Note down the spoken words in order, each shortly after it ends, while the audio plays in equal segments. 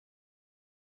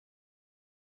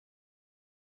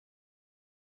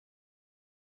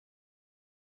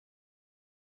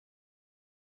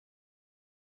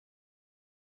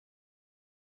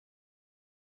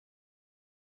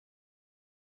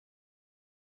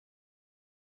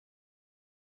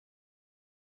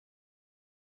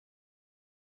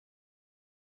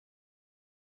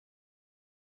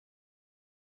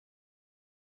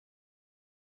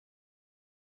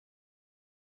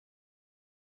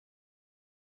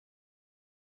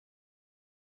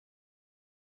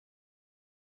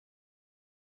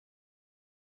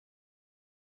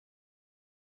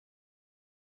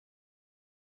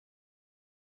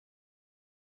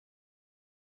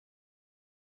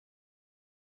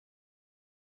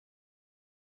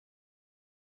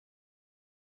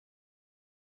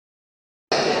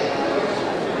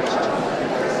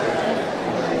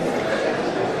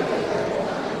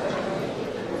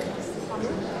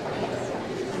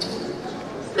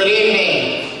Good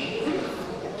evening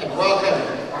and welcome.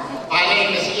 My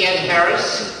name is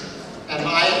Harris and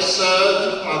I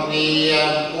serve on the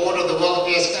board of the World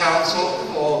Affairs Council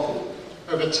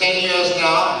for over 10 years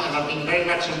now, and I've been very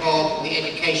much involved in the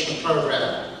education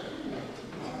program.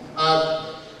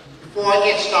 Before I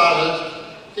get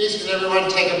started, please can everyone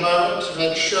take a moment to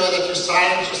make sure that you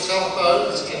silence your cell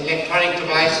phones and electronic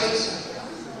devices.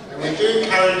 And we do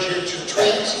encourage you to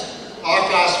tweet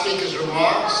after our speaker's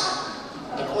remarks,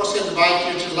 and also invite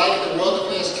you to like the World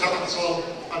Affairs Council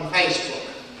on Facebook.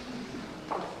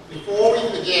 Before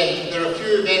we begin, there are a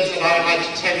few events that I would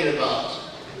like to tell you about.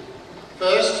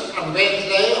 First, on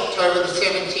Wednesday, October the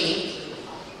 17th,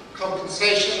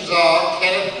 Compensation Czar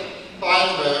Kenneth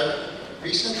Feinberg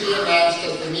recently announced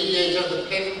as the mediator of the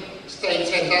Penn State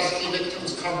Sandusky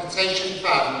Victims Compensation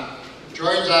Fund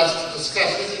joins us to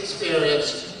discuss his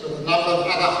experience with a number of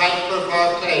other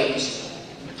high-profile claims,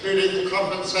 including the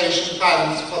compensation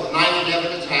funds for the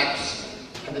 9/11 attacks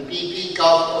and the BP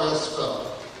Gulf oil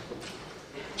spill.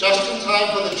 Just in time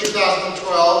for the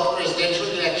 2012 presidential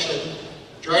election,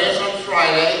 join us on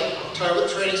Friday, October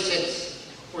 26th,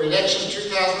 for election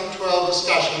 2012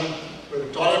 discussion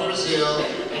with Donna Brazil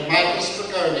and Michael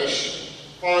Spokonish,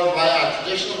 followed by our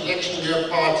traditional election year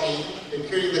party,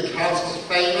 including the Council's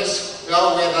famous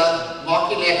bellwether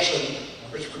mock election,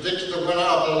 which predicted the winner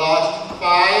of the last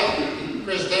 5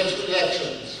 presidential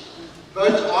elections.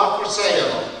 Votes are for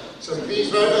sale, so please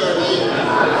vote early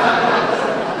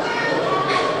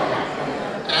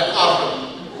and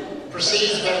often.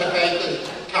 Proceeds benefit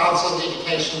the Council's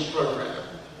education program.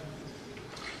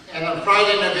 And on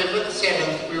Friday, November the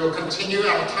 7th, we will continue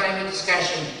our timely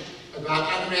discussion about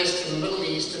unrest in the Middle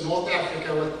East and North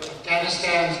Africa with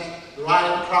Afghanistan's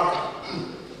Ryan Crocker.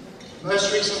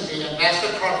 Most recently,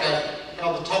 Ambassador Crocker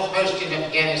held the top post in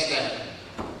Afghanistan,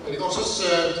 but he also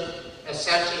served as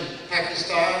such in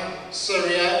Pakistan,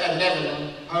 Syria, and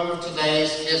Lebanon, home of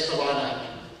today's guest of honor.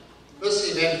 This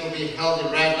event will be held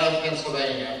in Radnor,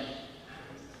 Pennsylvania.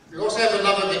 We also have a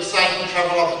number of exciting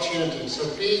travel opportunities, so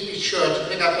please be sure to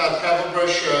pick up our travel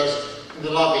brochures in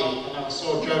the lobby, and I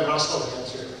saw Joe Russell here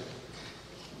too.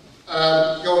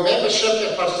 Your membership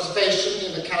and participation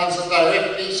in the Council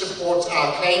directly supports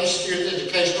our acclaimed student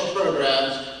educational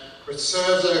programs, which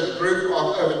serves a group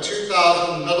of over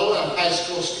 2,000 middle and high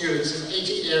school students in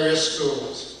 80 area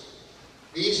schools.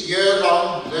 These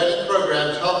year-long learning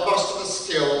programs help foster the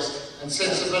skills and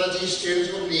sensibility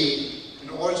students will need in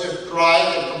order to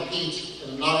thrive and compete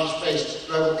in a knowledge-based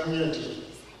global community.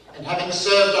 And having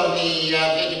served on the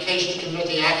Education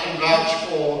Committee, I can vouch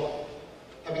for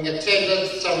having attended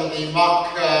some of the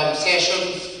mock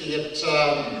sessions, be it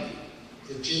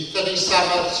the G30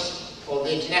 Summit or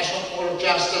the International Court of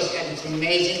Justice, and it's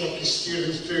amazing what these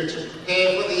students do to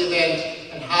prepare for the event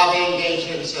and how they engage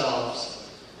themselves.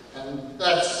 And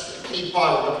that's a key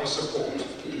part of what we support.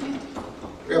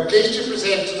 We are pleased to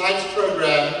present tonight's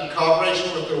program in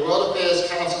cooperation with the World Affairs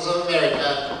Councils of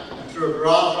America and through a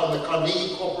grant from the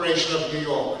Carnegie Corporation of New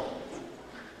York.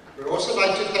 We'd also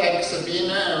like to thank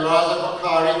Sabina and Raza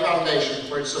Khouri Foundation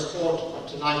for its support of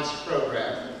tonight's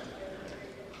program.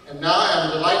 And now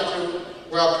I'm delighted to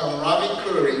welcome Rami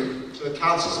Khouri to the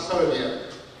Council's podium.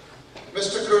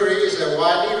 Mr. Khouri is a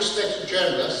widely respected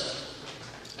journalist,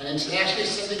 an internationally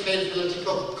syndicated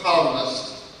political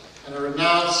columnist, and a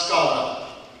renowned scholar.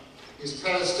 He's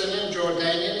Palestinian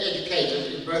Jordanian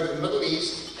educated in both the Middle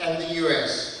East and the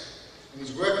US, and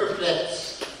his work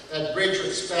reflects that bridge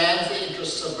which spans the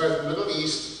interests of both the Middle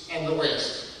East and the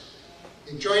West.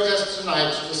 He joins us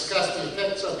tonight to discuss the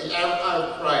effects of the Arab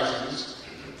uprisings,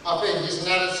 offering his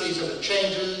analyses of the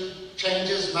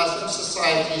changes Muslim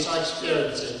societies are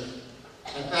experiencing,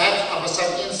 and perhaps offer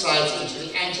some insights into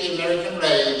the anti-American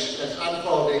rage that's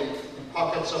unfolding in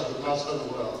pockets of the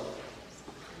Muslim world.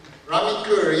 Rami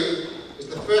Khouri is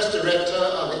the first director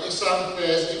of the Issam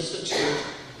Institute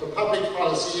for Public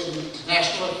Policy and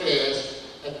International Affairs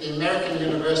at the American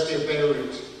University of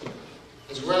Beirut,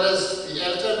 as well as the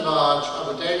editor-in-large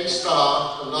of the Daily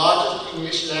Star, the largest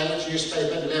English-language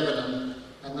newspaper in Lebanon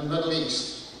and the Middle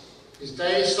East. His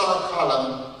Daily Star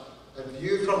column, A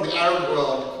View from the Arab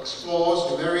World, explores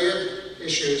the myriad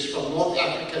issues from North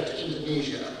Africa to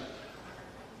Indonesia.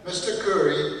 Mr.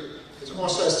 Khouri is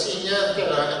also a senior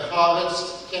fellow at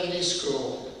Harvard's Kennedy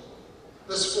School.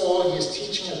 This fall, he is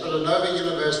teaching at Villanova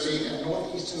University and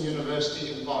Northeastern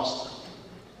University in Boston.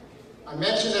 I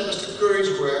mentioned that Mr.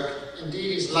 Khouri's work,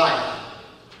 indeed his life,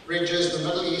 bridges the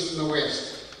Middle East and the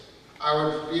West. I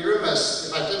would be remiss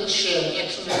if I didn't share an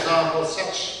excellent example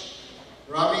such.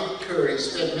 Rami Khouri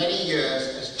spent many years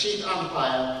as chief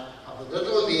umpire of the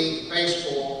Little League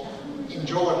Baseball in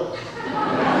Jordan.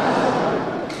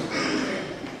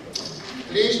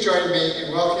 Please join me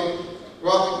in welcoming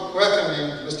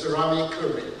Mr. Rami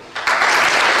Khouri.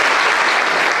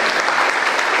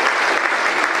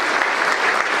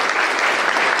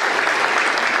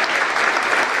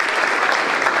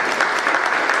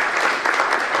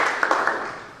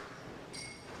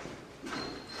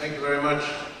 Thank you very much.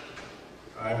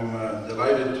 I'm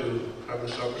delighted to have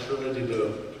this opportunity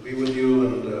to be with you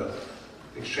and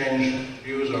exchange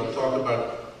views. I'll talk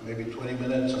about maybe 20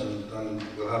 minutes, and then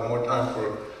we'll have more time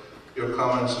for your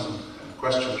comments and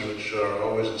questions, which are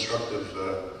always instructive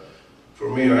for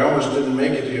me. I almost didn't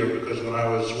make it here because when I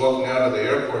was walking out of the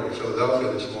airport in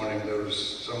Philadelphia this morning, there was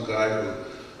some guy who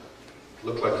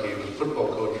looked like he was a football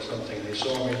coach or something. He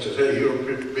saw me and said, "Hey, you're a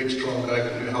big, strong guy.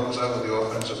 Can you help us out with the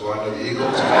offensive line of the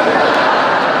Eagles?"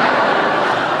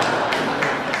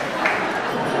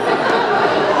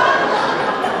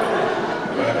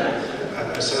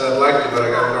 I said I'd like to, but I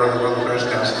got to go to the World Affairs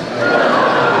Council.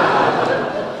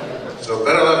 So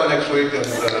better luck next week, and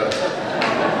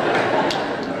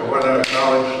I want to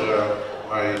acknowledge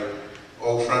my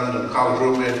old friend and college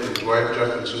roommate and his wife,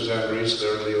 Jeff and Suzanne Reese.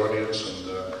 They're in the audience, and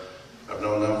I've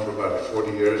known them for about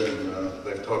 40 years, and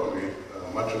they've taught me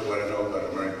much of what I know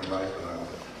about American life, and I'm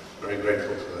very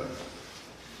grateful for them.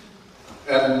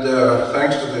 And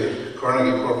thanks to the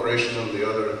Carnegie Corporation and the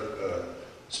other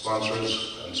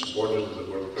sponsors and supporters of the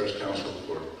World Affairs Council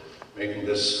for making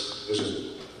this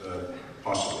visit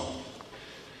possible.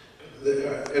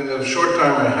 In the short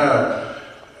time I have,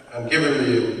 and given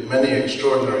the many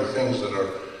extraordinary things that are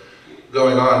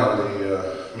going on in the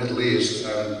Middle East,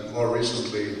 and more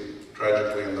recently,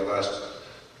 tragically, in the last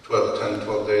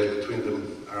 10-12 days between the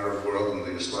Arab world and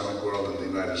the Islamic world and the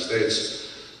United States,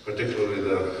 particularly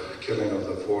the killing of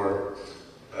the 4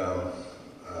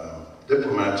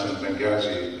 diplomats in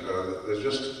Benghazi, there's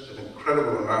just an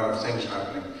incredible amount of things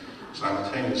happening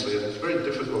simultaneously, and it's very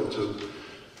difficult to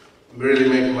really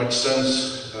make much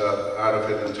sense out of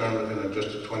it in terms of just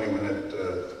a 20-minute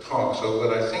talk. So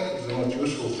what I think is the most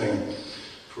useful thing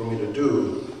for me to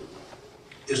do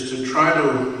is to try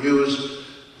to use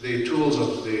the tools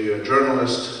of the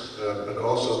journalist, but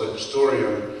also the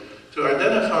historian, to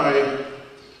identify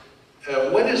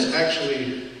what is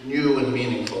actually new and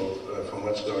meaningful from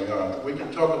what's going on. We can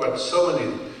talk about so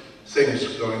many things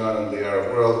going on in the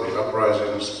Arab world, the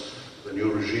uprisings, the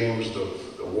new regimes, the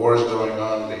wars going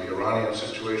on, the Iranian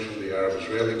situation, the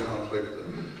Arab-Israeli conflict,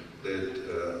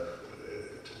 the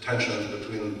tensions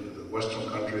between the Western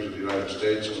countries of the United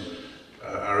States and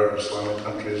Arab Islamic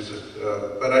countries.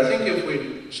 But I think if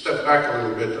we step back a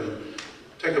little bit and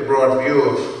take a broad view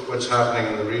of what's happening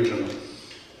in the region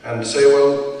and say,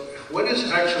 well, what is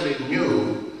actually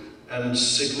new and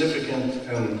significant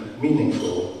and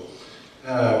meaningful,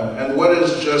 and what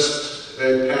is just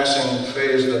a passing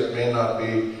phase that may not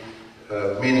be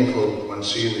meaningful when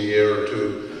seen a year or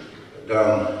two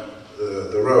down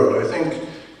the road. I think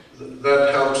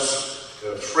that helps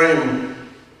frame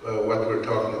what we're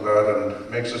talking about and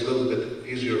makes it a little bit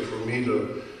easier for me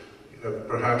to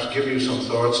perhaps give you some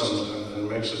thoughts and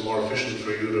makes it more efficient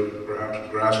for you to perhaps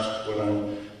grasp what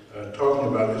I'm talking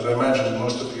about, because I imagine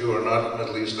most of you are not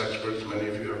Middle East experts. Many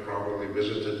of you have probably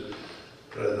visited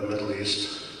the Middle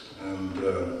East, and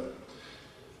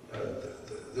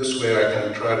this way I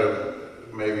can try to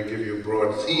maybe give you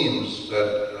broad themes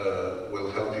that will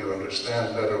help you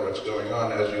understand better what's going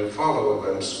on as you follow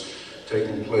events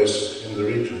taking place in the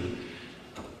region.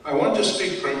 I want to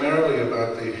speak primarily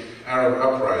about the Arab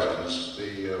uprisings,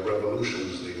 the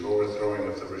revolutions, the overthrowing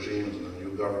of the regimes and the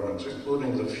new governments,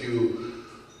 including the few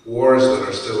wars that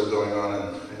are still going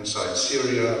on inside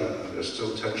Syria, and there's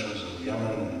still tensions in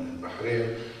Yemen and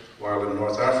Bahrain, while in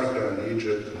North Africa and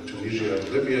Egypt and Tunisia and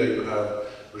Libya you have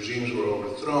regimes were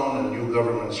overthrown and new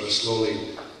governments are slowly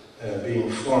being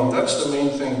formed. That's the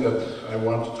main thing that I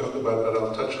want to talk about, but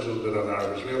I'll touch a little bit on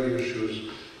Arab-Israeli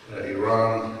issues,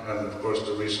 Iran, and of course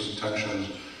the recent tensions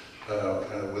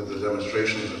with the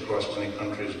demonstrations across many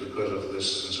countries because of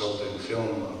this insulting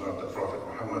film about the Prophet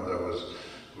Muhammad that was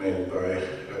made by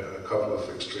a couple of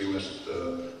extremist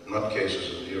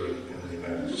nutcases here in the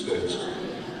United States.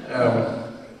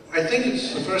 I think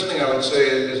the first thing I would say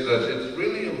is that it's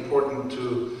really important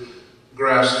to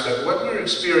grasp that what we're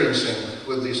experiencing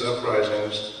with these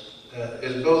uprisings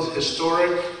is both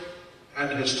historic and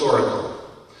historical,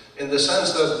 in the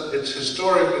sense that it's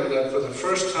historic in that for the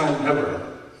first time ever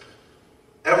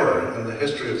in the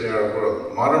history of the Arab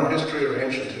world, modern history or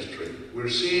ancient history, we're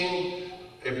seeing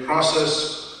a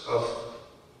process of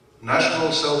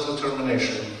national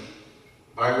self-determination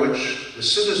by which the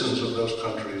citizens of those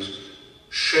countries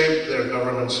shape their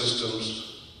government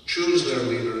systems, choose their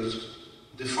leaders,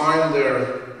 define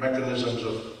their mechanisms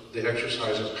of the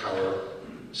exercise of power,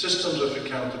 systems of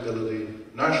accountability,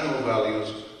 national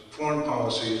values, foreign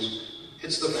policies.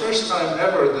 It's the first time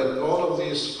ever that all of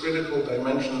these critical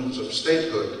dimensions of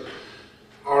statehood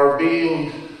are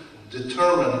being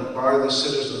determined by the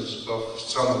citizens of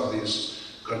some of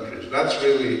these countries. That's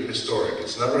really historic.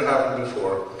 It's never happened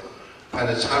before, and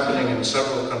it's happening in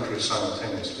several countries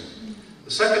simultaneously.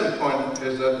 The second point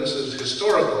is that this is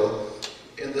historical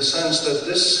in the sense that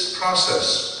this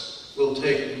process will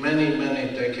take many,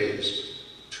 many decades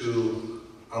to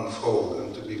unfold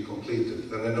and to be completed.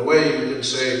 And in a way, you could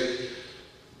say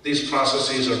these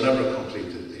processes are never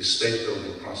completed, these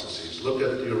state-building processes. Look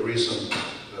at your recent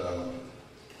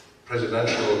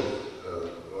presidential,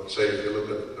 let's say if you look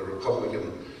at the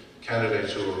Republican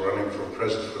candidates who are running for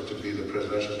president, to be the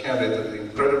presidential candidate, the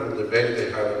incredible debate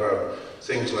they had about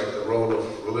things like the role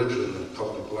of religion in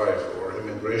public life, or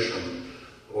immigration,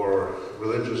 or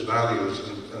religious values,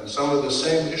 and some of the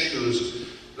same issues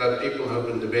that people have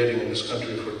been debating in this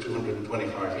country for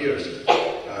 225 years,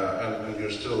 and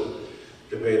you're still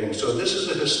debating. So this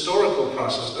is a historical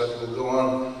process that will go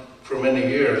on for many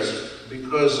years,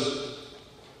 because,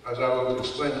 as I will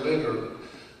explain later,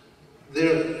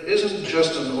 there isn't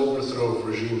just an overthrow of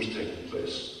regimes taking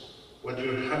place. What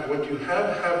you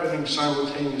have happening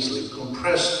simultaneously,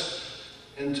 compressed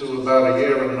into about a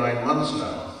year and 9 months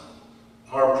now,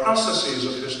 are processes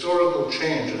of historical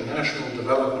change and national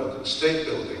development and state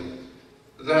building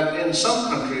that in some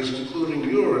countries, including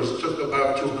yours, took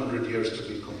about 200 years to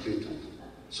be completed.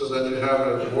 So that you have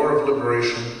a war of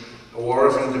liberation, a war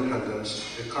of independence,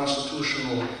 a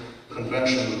constitutional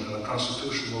convention, and a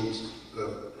constitutional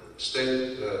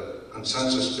state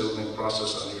consensus building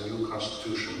process on your new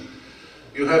constitution.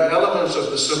 You have elements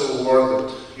of the Civil War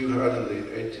that you had in the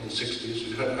 1860s.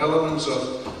 You had elements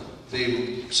of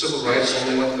the civil rights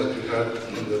movement that you had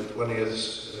in the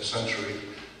 20th century.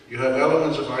 You have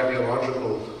elements of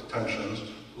ideological tensions,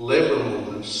 labor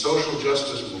movements, social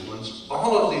justice movements.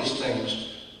 All of these things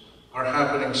are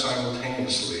happening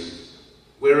simultaneously.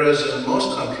 Whereas in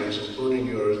most countries, including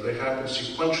yours, they happen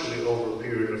sequentially over a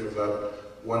period of about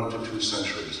 1 to 2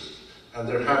 centuries. And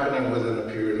they're happening within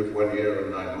a period of 1 year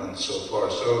and 9 months so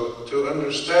far. So to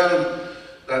understand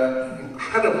that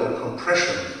incredible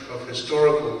compression of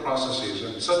historical processes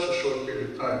in such a short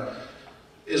period of time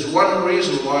is one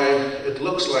reason why it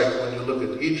looks like, when you look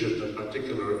at Egypt in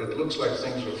particular, it looks like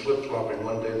things are flip-flopping.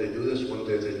 One day they do this, one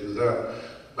day they do that.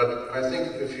 But I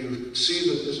think if you see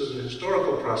that this is a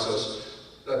historical process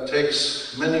that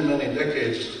takes many, many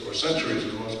decades or centuries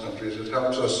in most countries, it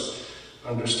helps us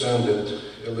understand it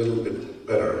a little bit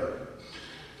better.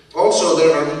 Also,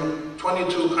 there are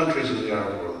 22 countries in the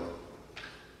Arab world.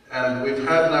 And we've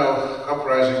had now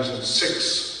uprisings in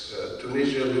 6,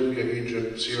 Tunisia, Libya,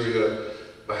 Egypt, Syria,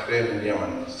 Bahrain, and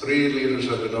Yemen. 3 leaders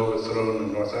have been overthrown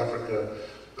in North Africa.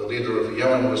 The leader of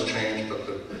Yemen was changed, but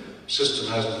the system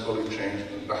hasn't fully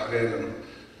changed. And Bahrain and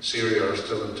Syria are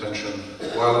still in tension.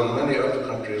 While in many other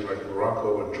countries like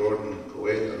Morocco and Jordan,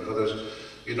 Kuwait and others,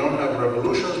 you don't have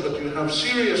revolutions, but you have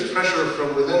serious pressure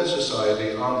from within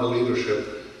society on the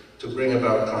leadership to bring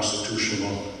about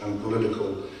constitutional and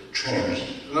political change.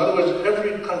 In other words,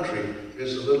 every country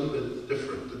is a little bit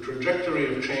different. The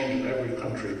trajectory of change in every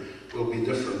country will be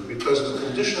different because the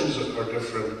conditions are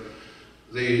different.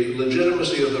 The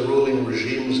legitimacy of the ruling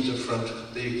regime is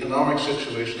different. The economic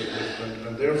situation is different.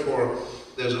 And therefore,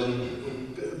 there's a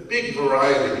big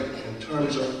variety in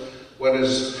terms of what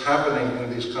is happening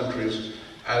in these countries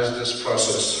as this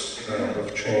process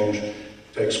of change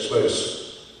takes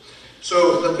place.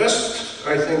 So the best,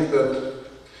 I think, that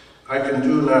I can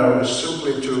do now is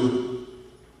simply to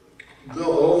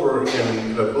go over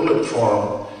in a bullet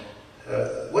form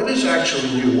what is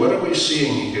actually new, what are we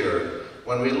seeing here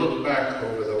when we look back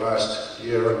over the last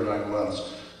year and 9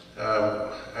 months,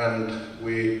 and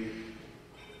we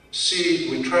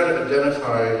try to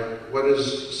identify what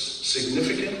is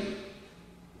significant,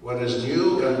 what is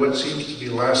new, and what seems to be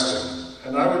lasting.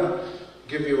 And I would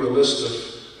give you a list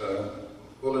of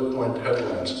bullet point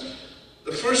headlines.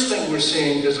 The first thing we're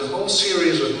seeing is a whole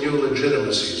series of new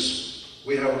legitimacies.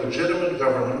 We have legitimate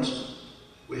governments,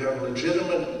 we have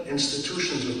legitimate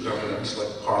institutions of governance like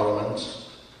parliaments,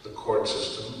 the court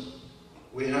system.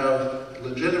 We have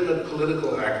legitimate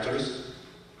political actors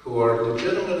who are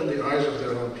legitimate in the eyes of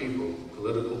their own people,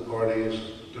 political parties,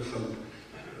 different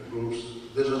groups.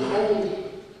 There's a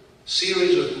whole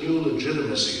series of new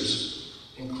legitimacies,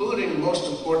 including, most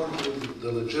importantly,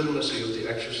 the legitimacy of the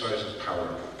exercise of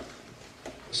power.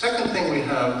 The second thing we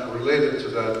have related to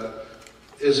that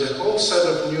is a whole set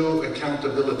of new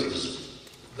accountabilities,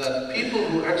 that people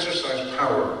who exercise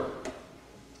power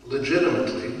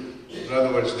legitimately, in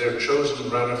other words, they're chosen,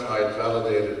 ratified,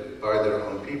 validated by their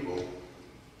own people.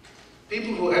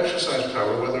 People who exercise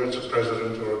power, whether it's a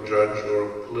president or a judge or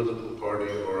a political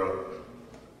party or a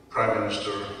prime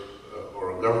minister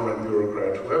or a government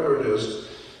bureaucrat, whoever it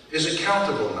is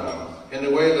accountable now in a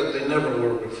way that they never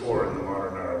were before in the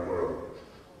modern Arab world.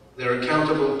 They're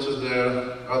accountable to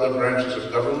their other branches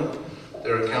of government.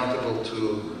 They're accountable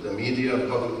to the media and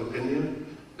public opinion.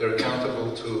 They're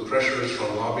accountable to pressures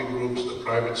from lobby groups, the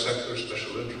private sector,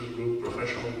 special interest groups,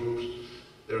 professional groups.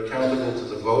 They're accountable to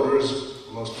the voters,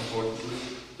 most importantly.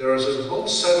 There is a whole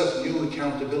set of new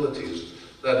accountabilities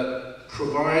that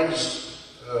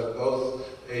provides both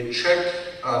a check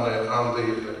on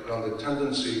the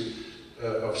tendency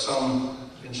of some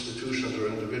institutions or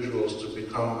individuals to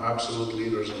become absolute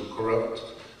leaders and corrupt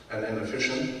and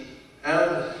inefficient,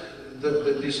 and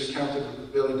these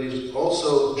accountabilities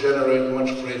also generate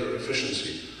much greater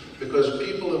efficiency, because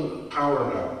people in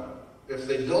power now, if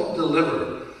they don't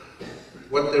deliver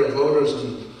what their voters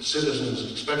and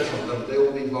citizens expect from them, they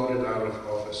will be voted out of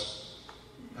office.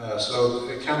 So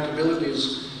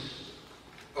accountabilities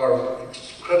are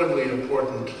incredibly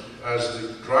important as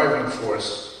the driving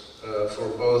force for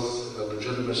both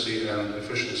legitimacy and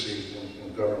efficiency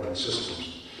in government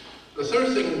systems. The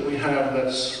third thing we have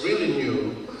that's really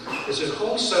new is a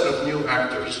whole set of new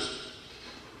actors.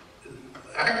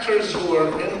 Actors who are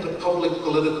in the public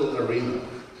political arena.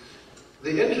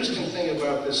 The interesting thing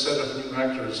about this set of new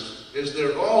actors is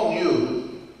they're all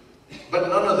new, but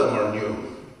none of them are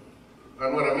new.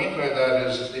 And what I mean by that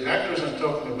is the actors I'm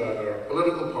talking about are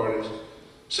political parties,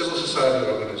 civil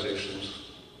society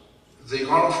organizations, the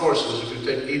armed forces. If you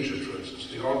take Egypt, for instance,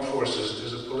 the armed forces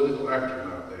is a political actor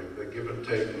now. They give and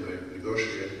take and they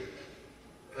negotiate.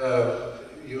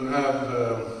 You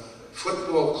have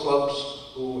football clubs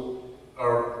who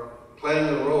are playing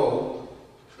a role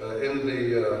in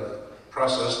the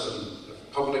process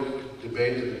and public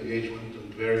debate and engagement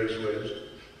in various ways.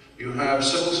 You have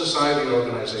civil society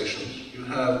organizations. You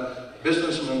have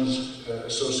businessmen's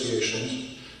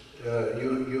associations.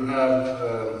 You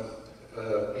have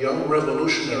young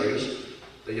revolutionaries,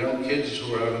 the young kids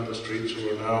who are out in the streets who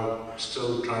are now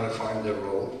still trying to find their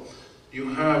role.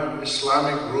 You have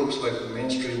Islamic groups like the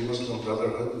mainstream Muslim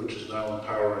Brotherhood, which is now in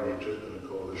power in Egypt in a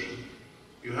coalition.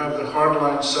 You have the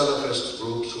hardline Salafist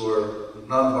groups who are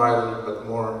non-violent but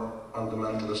more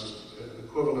fundamentalist,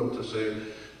 equivalent to, say,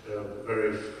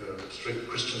 very strict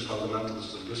Christian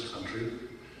fundamentalists in this country.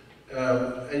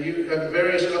 And you have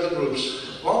various other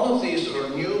groups. All of these are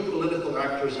new political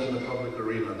actors in the public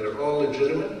arena. They're all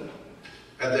legitimate,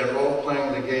 and they're all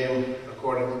playing the game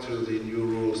according to the new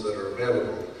rules that are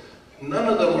available. None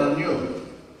of them are new.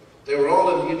 They were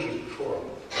all in Egypt before.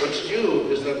 What's new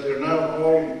is that they're now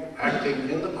all acting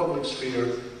in the public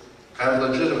sphere and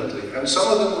legitimately. And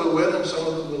some of them will win and some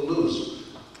of them will lose.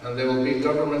 And there will be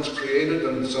governments created,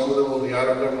 and some of them will be out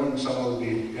of government, and some will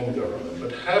be in government.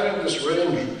 But having this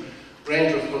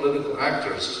range of political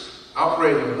actors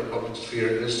operating in the public sphere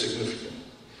is significant.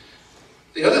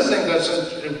 The other thing that's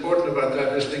important about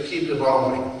that is they keep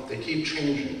evolving, they keep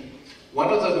changing. One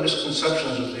of the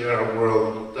misconceptions of the Arab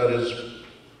world that is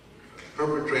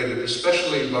perpetrated,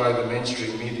 especially by the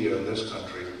mainstream media in this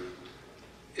country,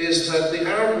 is that the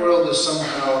Arab world is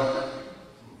somehow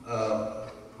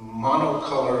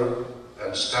monocolored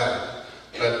and static.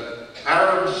 That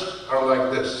Arabs are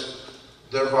like this.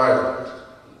 They're violent,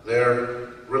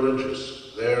 they're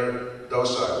religious, they're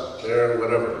docile, they're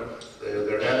whatever.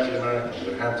 They're anti-American,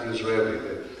 they're anti-Israeli,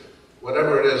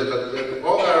 whatever it is, but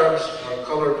all Arabs are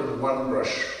colored in one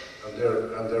brush, and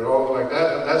they're all like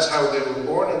that, and that's how they were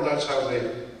born, and that's how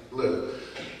they live.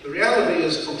 The reality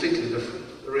is completely different.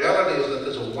 The reality is that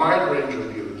there's a wide range of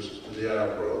views in the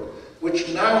Arab world, which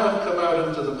now have come out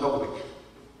into the public.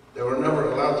 They were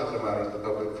never allowed to come out into the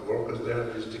public before because they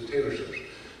had these dictatorships.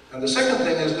 And the second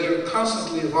thing is they're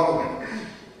constantly evolving.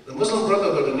 The Muslim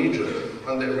Brotherhood in Egypt,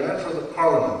 when they ran for the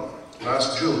parliament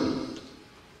last June,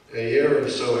 a year or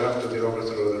so after the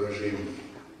overthrow of the regime,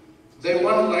 they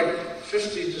won like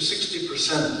 50 to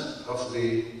 60% of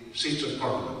the seats of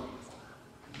parliament.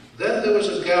 Then there was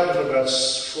a gap of about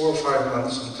 4 or 5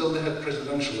 months until they had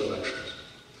presidential elections.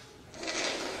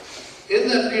 In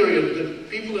that period, the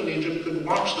people in Egypt could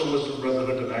watch the Muslim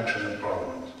Brotherhood in action in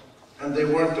parliament, and they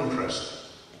weren't impressed.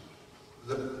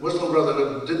 The Muslim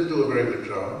Brotherhood didn't do a very good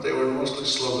job. They were mostly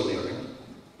sloganeering.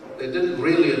 They didn't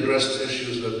really address the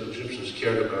issues that the Egyptians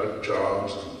cared about,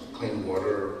 jobs and clean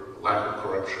water, lack of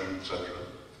corruption, etc.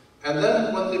 And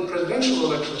then when the presidential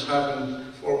elections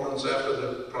happened 4 months after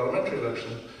the parliamentary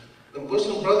election, the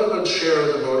Muslim Brotherhood's share of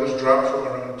the voters dropped from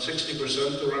around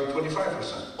 60% to around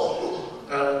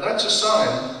 25%. That's a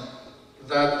sign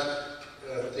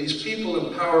that these people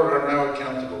in power are now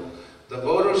accountable. The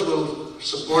voters will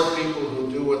support people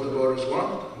who do what the voters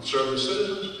want and serve the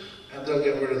citizens, and they'll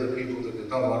get rid of the people that they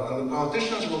don't want. And the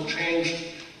politicians will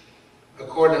change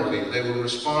accordingly. They will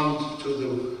respond to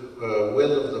the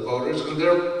will of the voters, and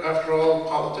they're, after all,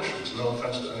 politicians. No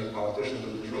offense to any politicians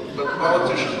in this room, but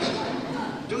politicians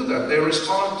do that. They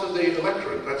respond to the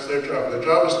electorate. That's their job. Their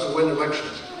job is to win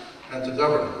elections and to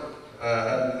govern.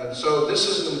 And so this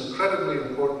is an incredibly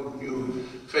important new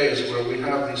phase where we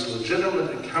have these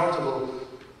legitimate, accountable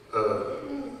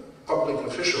public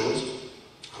officials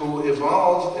who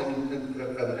evolve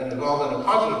and evolve in a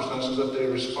positive sense that they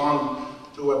respond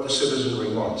to what the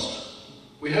citizenry wants.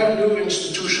 We have new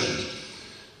institutions.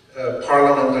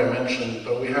 Parliament I mentioned,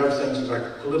 but we have things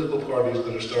like political parties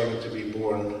that are starting to be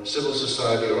born, civil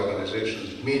society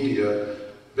organizations, media,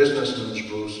 businessmen's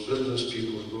groups, business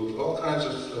people's groups, all kinds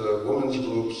of women's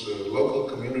groups, local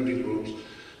community groups,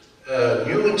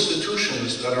 new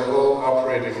institutions that are all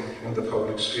operating in the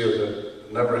public sphere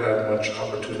that never had much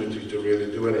opportunity to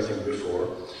really do anything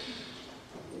before.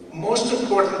 Most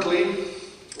importantly,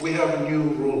 we have new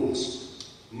rules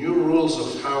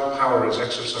of how power is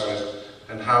exercised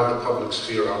and how the public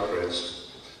sphere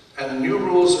operates. And new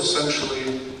rules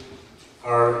essentially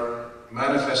are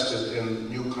manifested in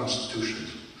new constitutions.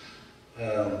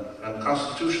 And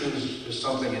constitutions is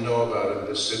something you know about in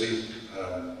this city.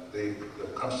 The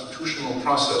constitutional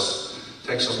process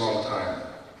takes a long time.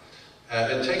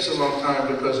 And it takes a long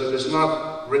time because it is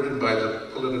not written by the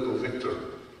political victor.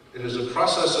 It is a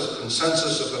process of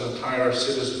consensus of an entire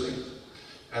citizenry.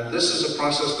 And this is a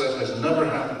process that has never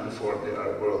happened before in the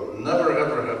Arab world. Never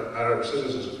ever have Arab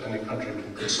citizens of any country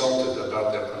been consulted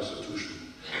about their constitution.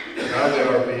 Now they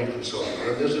are being consulted.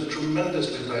 And there's a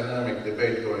tremendously dynamic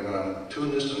debate going on in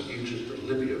Tunis and Egypt and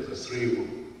Libya, the three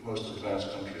most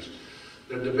advanced countries.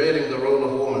 They're debating the role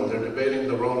of women, they're debating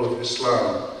the role of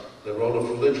Islam, the role of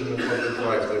religion in public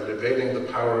life, they're debating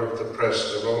the power of the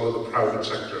press, the role of the private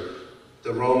sector,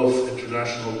 the role of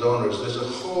international donors. There's a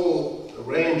whole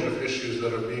range of issues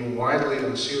that are being widely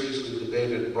and seriously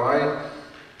debated by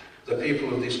the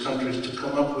people of these countries to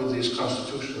come up with these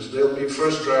constitutions. There'll be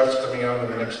first drafts coming out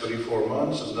in the next 3-4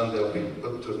 months, and then they'll be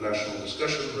put to national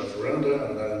discussion, referenda,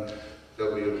 and then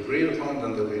they'll be agreed upon,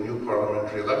 then there'll be a new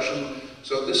parliamentary election.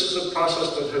 So this is a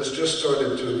process that has just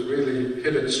started to really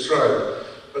hit its stride.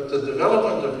 But the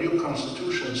development of new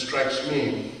constitutions strikes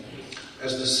me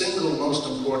as the single most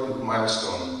important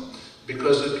milestone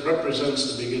because it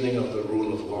represents the beginning of the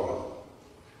rule of law.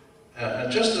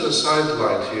 And just as a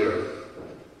sidelight here,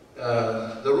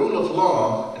 the rule of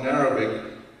law in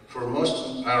Arabic, for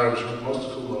most Arabs, most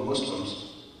of whom are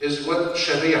Muslims, is what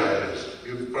Sharia is.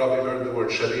 You've probably heard the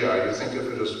word Sharia. You think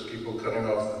of it as people cutting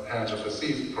off the hands of a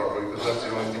thief, probably, because that's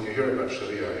the only thing you hear about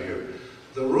Sharia here.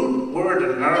 The root word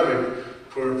in Arabic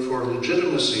for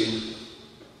legitimacy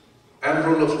and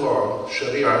rule of law,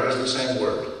 Sharia, is the same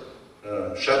word.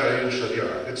 Shari'a and Sharia,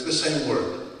 it's the same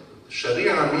word.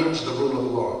 Sharia means the rule of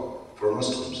law for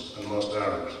Muslims and most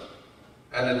Arabs.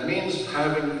 And it means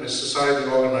having a society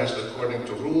organized according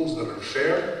to rules that are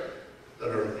fair, that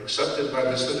are accepted by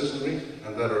the citizenry,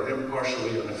 and that are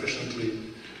impartially and efficiently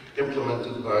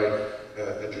implemented by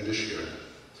a judiciary.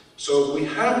 So we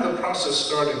have the process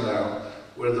starting now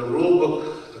where the rule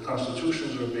book, the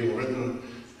constitutions are being written,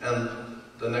 and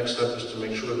the next step is to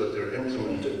make sure that they're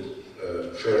implemented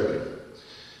fairly.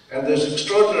 And there's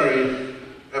extraordinary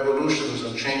evolutions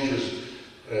and changes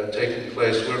taking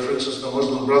place where, for instance, the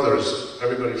Muslim Brothers,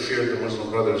 everybody feared the Muslim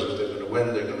Brothers that they're going to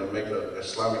win, they're going to make an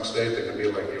Islamic state, they're going to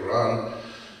be like Iran.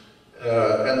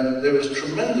 And there was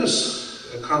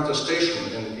tremendous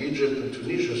contestation in Egypt and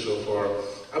Tunisia so far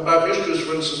about issues,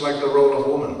 for instance, like the role of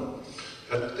woman.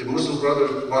 The Muslim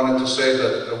Brothers wanted to say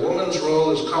that a woman's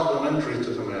role is complementary to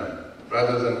the man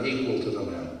rather than equal to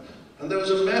the man. And there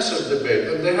was a massive debate.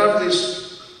 And they have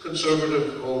these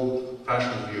conservative,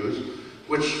 old-fashioned views,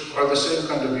 which are the same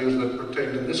kind of views that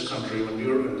pertained in this country when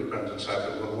your independence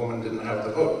happened, when women didn't have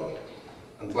the vote,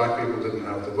 and black people didn't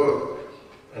have the vote.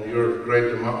 And your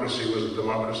great democracy was a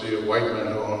democracy of white men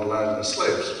who owned land and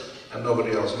slaves, and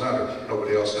nobody else mattered.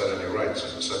 Nobody else had any rights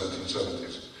in the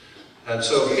 1770s. And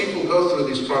so people go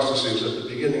through these processes at the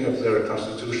beginning of their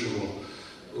constitutional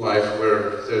life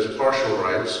where there's partial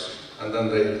rights, and then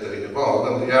they evolve,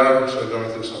 and the Arabs are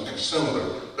going through something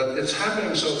similar. But it's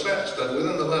happening so fast that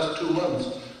within the last 2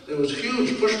 months, there was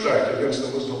huge pushback against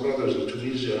the Muslim Brothers in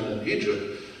Tunisia and in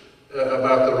Egypt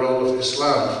about the role of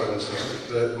Islam, for instance.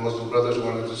 The Muslim Brothers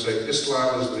wanted to say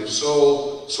Islam is the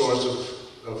sole source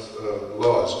of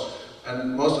laws.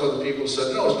 And most other people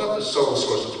said, no, it's not the sole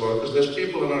source of law, because there's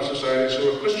people in our societies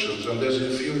who are Christians, and there's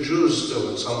a few Jews still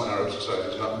in some Arab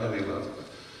societies, not many left.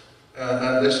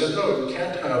 And they said, no, you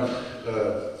can't have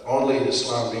only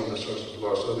Islam being the source of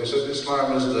law. So they said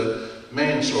Islam is the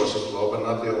main source of law, but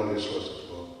not the only source of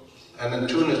law. And in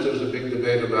Tunis, there was a big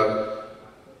debate about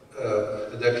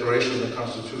a declaration in the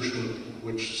constitution,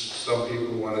 which some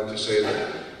people wanted to say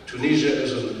that Tunisia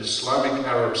is an Islamic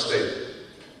Arab state.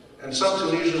 And some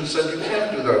Tunisians said, you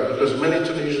can't do that, because many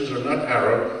Tunisians are not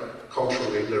Arab,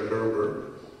 culturally, they're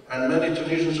Berber, and many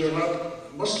Tunisians are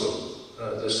not Muslim.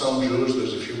 There's some Jews,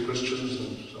 there's a few Christians,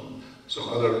 and some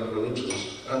other religions.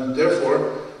 And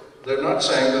therefore, they're not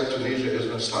saying that Tunisia is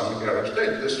an Islamic Arab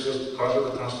state. This was part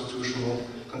of the constitutional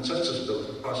consensus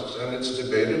building process, and it's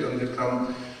debated, and they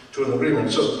come to an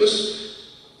agreement. So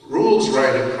this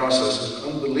rules-writing process is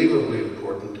unbelievably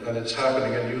important, and it's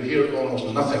happening, and you hear almost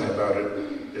nothing about it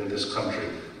in this country.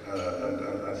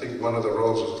 And I think one of the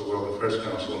roles of the World Affairs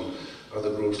Council and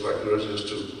other groups like yours is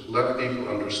to let people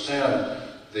understand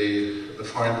the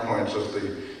fine points of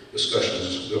the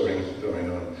discussions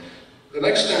going on. The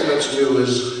next thing that's new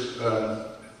is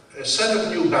a set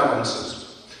of new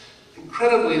balances,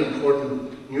 incredibly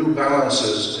important new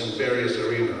balances in various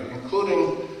arenas,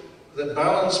 including the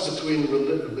balance between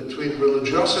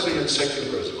religiosity and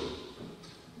secularism,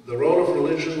 the role of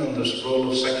religion and the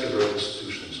role of secular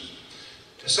institutions.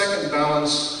 The second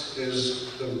balance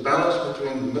is the balance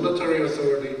between military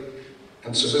authority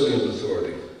and civilian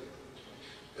authority.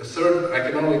 A third, I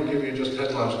can only give you just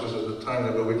headlines because of the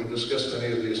time, but we can discuss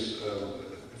any of these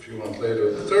if you want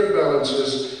later. The third balance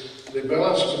is the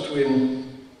balance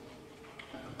between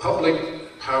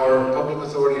public power, public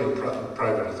authority, and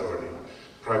private authority,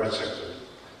 private sector.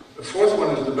 The fourth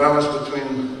one is the balance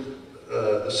between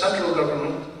the central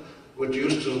government, which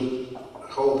used to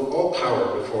hold all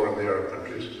power before in the Arab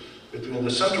countries, between the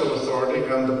central authority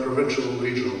and the provincial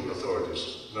regional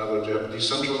authorities. In other words, you have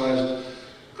decentralized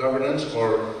governance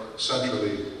or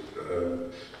centrally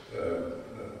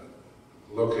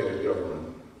located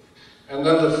government. And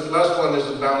then the last one is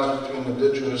the balance between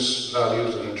indigenous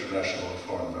values and international and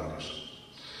foreign values.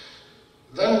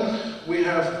 Then we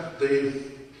have the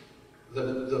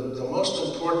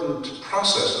most important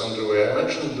process underway. I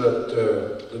mentioned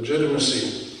that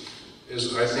legitimacy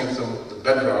is, I think, the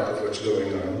bedrock of what's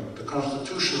going on. The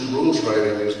Constitution rules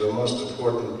writing is the most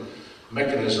important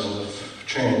mechanism of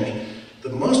change. The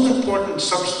most important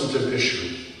substantive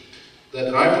issue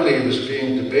that I believe is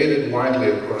being debated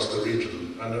widely across the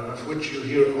region, and of which you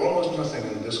hear almost nothing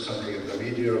in this country, in the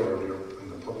media or in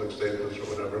the public statements or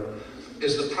whatever,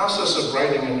 is the process of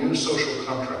writing a new social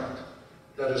contract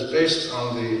that is based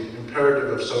on the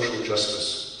imperative of social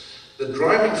justice. The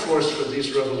driving force for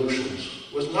these revolutions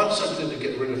was not simply to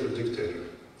get rid of a dictator.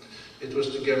 It was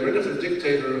to get rid of a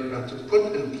dictator and to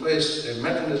put in place a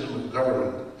mechanism of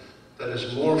government that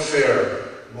is more fair,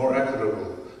 more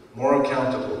equitable, more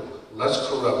accountable, less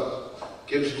corrupt,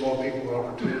 gives more people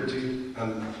opportunity,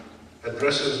 and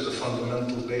addresses the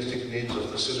fundamental basic needs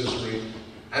of the citizenry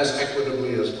as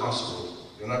equitably as possible.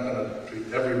 You're not going to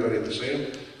treat everybody the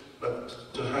same, but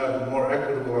to have more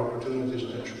equitable opportunities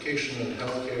in education and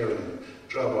healthcare and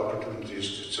job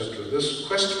opportunities, etc. This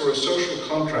quest for a social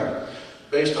contract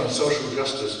based on social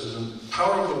justice is a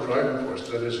powerful driving force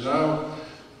that is now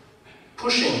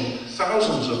pushing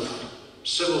thousands of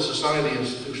civil society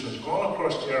institutions all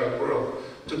across the Arab world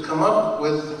to come up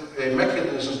with a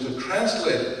mechanism to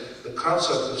translate the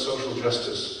concept of social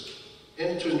justice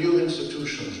into new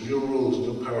institutions, new rules,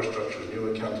 new power structures,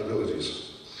 new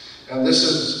accountabilities. And this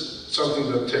is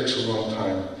something that takes a long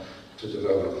time to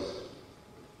develop.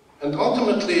 And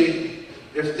ultimately,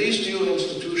 if these new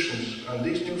institutions and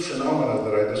these new phenomena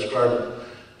that I described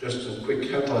just in quick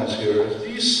headlines here, if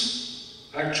these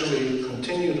actually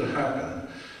continue to happen,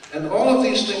 and all of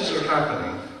these things are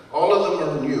happening, all of them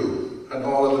are new, and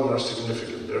all of them are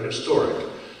significant. They're historic.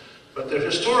 But they're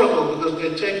historical because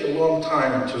they take a long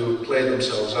time to play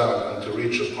themselves out and to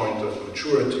reach a point of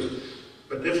maturity.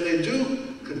 But if they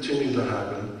do continue to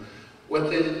happen, what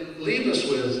they leave us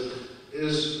with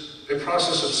is a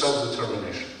process of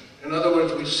self-determination. In other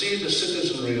words, we see the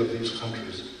citizenry of these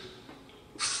countries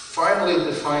finally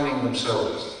defining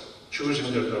themselves,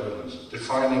 choosing their governments,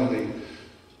 defining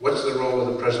what's the role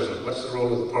of the president, what's the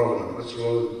role of the parliament, what's the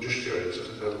role of the judiciary,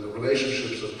 the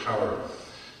relationships of power.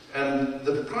 And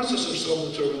the process of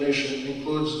self-determination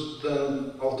includes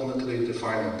then ultimately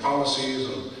defining policies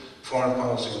and foreign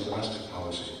policy and domestic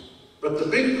policy. But the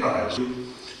big prize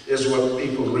is what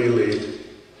people really,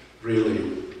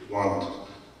 really want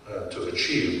to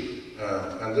achieve.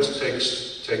 And this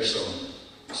takes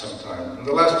some time. And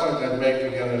the last point I'd make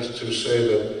again is to say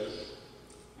that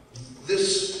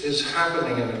this is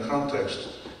happening in a context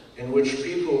in which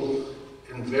people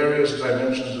in various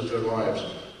dimensions of their lives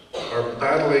are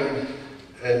battling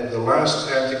the last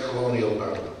anti-colonial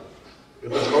battle.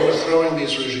 Because overthrowing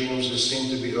these regimes is seen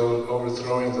to be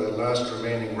overthrowing the last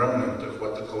remaining remnant of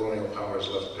what the colonial powers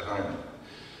left behind.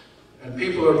 And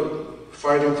people are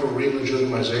fighting for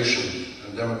re-legitimization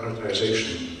and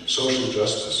democratization, social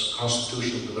justice,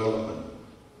 constitutional development,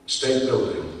 state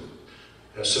building,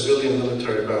 civilian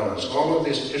military balance. All of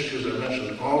these issues I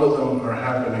mentioned, all of them are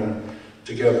happening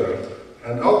together.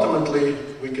 And ultimately,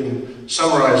 we can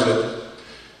summarize it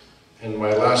in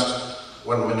my last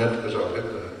 1 minute, because I'll hit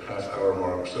the half-hour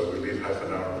mark, so we leave half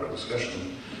an hour for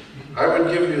discussion. I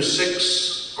would give you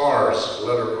 6 R's,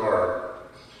 letter R,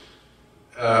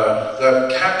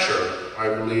 that capture, I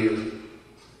believe,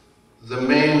 the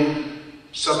main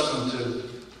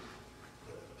substantive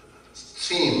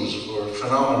themes or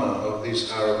phenomena of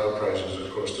these Arab uprisings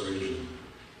across the region.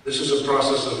 This is a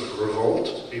process of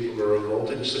revolt. People are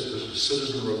revolting. This is a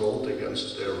citizen revolt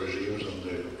against their regimes and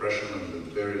the oppression and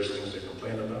the various things they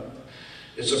complain about.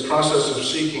 It's a process of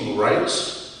seeking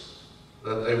rights,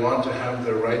 that they want to have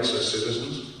their rights as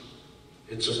citizens.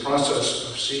 It's a process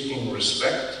of seeking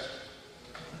respect.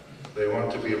 They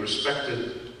want to be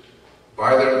respected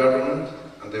by their government,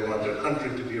 and they want their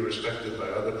country to be respected by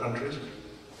other countries,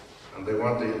 and they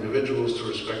want the individuals to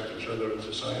respect each other in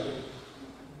society.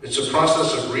 It's a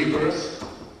process of rebirth.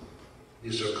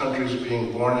 These are countries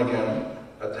being born again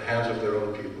at the hands of their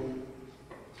own people.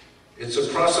 It's a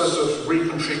process of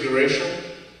reconfiguration,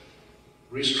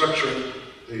 restructure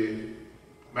the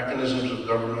mechanisms of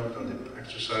government and the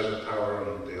exercise of power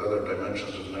and the other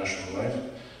dimensions of national life.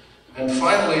 And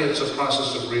finally, it's a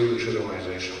process of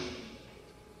re-legitimization.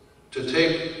 To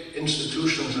take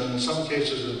institutions, and in some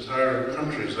cases entire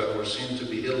countries, that were seen to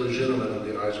be illegitimate in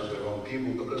the eyes of their own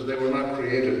people because they were not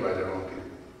created by their own people.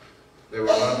 They were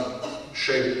not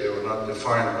shaped, they were not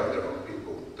defined by their own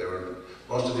people.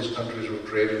 Most of these countries were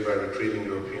created by retreating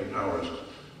European powers.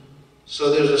 So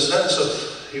there's a sense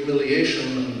of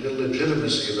humiliation and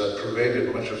illegitimacy that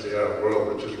pervaded much of the Arab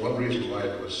world, which is one reason why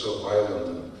it was so violent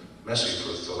and messy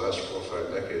for the last 4 or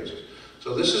 5 decades.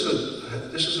 So this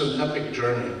is an epic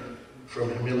journey from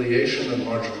humiliation and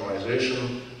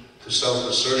marginalization to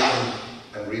self-assertion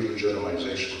and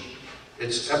re-legitimization.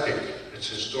 It's epic, it's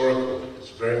historical,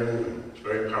 it's very moving, it's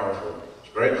very powerful,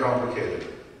 it's very complicated,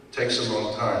 it takes a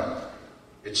long time.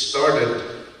 It started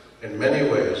in many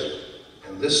ways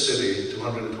in this city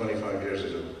 225 years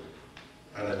ago,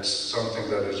 and it's something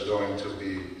that is going to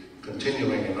be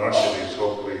continuing in our cities,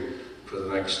 hopefully, for the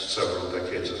next several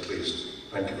decades at least.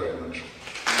 Thank you very much.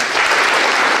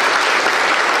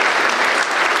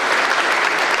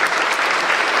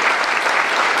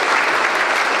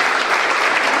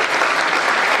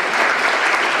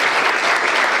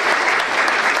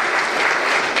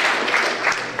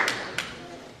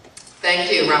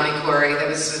 Thank you, Rami Khouri. That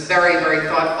was very, very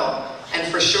thoughtful.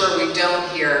 And for sure, we don't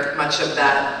hear much of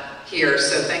that here,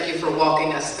 so thank you for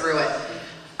walking us through it.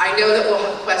 I know that we'll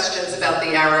have questions about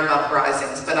the Arab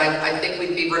uprisings, but I think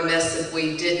we'd be remiss if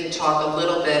we didn't talk a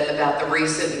little bit about the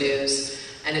recent news.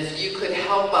 And if you could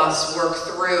help us work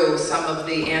through some of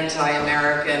the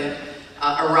anti-American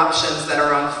eruptions that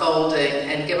are unfolding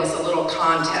and give us a little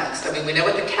context. I mean, we know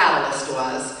what the catalyst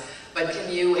was, but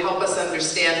can you help us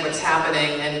understand what's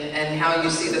happening and how you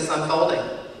see this unfolding?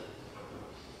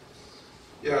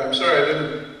 Yeah, I'm sorry I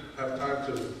didn't have time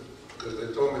to, because they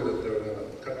told me that they were going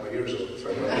to cut my ears off if I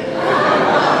went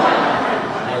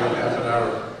more than half an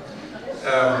hour.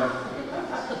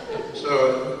 So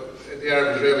the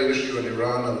Arab-Israeli issue in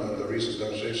Iran and the recent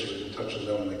demonstrations, we can touch on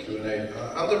them in the Q&A.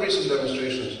 On the recent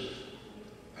demonstrations,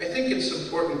 I think it's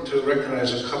important to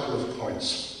recognize a couple of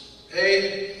points.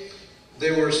 A,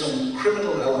 there were some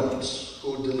criminal elements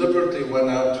who deliberately went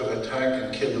out to attack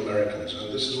and kill Americans,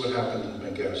 and this is what happened in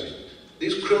Benghazi.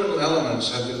 These criminal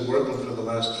elements have been working for the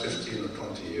last 15 or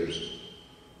 20 years,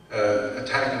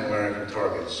 attacking American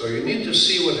targets. So you need to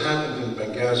see what happened in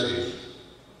Benghazi,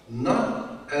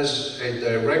 not as a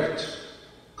direct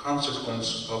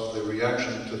consequence of the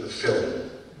reaction to the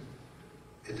film.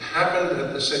 It happened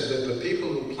at the same that the people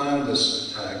who planned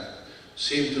this attack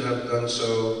seem to have done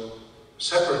so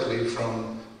separately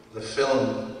from the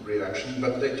film reaction,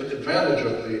 but they took advantage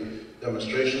of the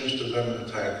demonstrations to then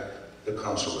attack the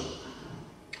consulate.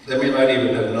 They may not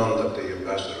even have known that the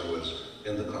ambassador was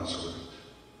in the consulate.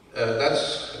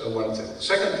 That's one thing. The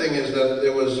second thing is that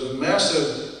there was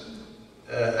massive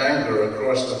anger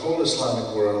across the whole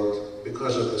Islamic world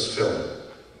because of this film.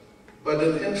 but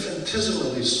an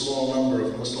infinitesimally small number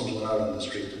of Muslims went out on the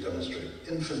street to demonstrate.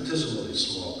 Infinitesimally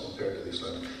small compared to the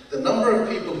Islamic. The number of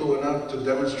people who went out to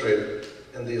demonstrate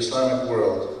in the Islamic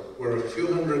world were a few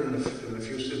hundred in a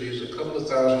few cities, a couple of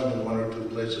thousand in one or two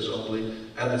places only,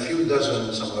 and a few dozen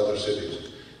in some other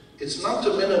cities. It's not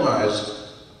to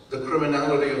minimize the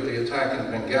criminality of the attack in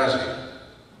Benghazi,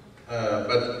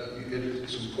 but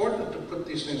it's important to put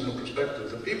these things in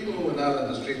perspective. The people who went out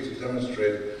on the street to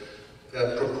demonstrate,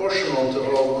 proportional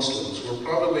to all Muslims, were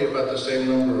probably about the same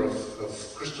number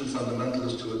of Christian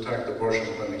fundamentalists who attacked abortion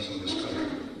clinics in this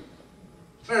country.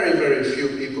 Very, very few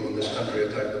people in this country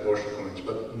attacked abortion clinics,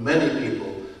 but many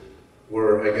people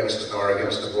are against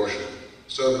abortion.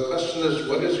 So the question is,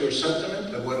 what is your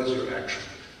sentiment and what is your action?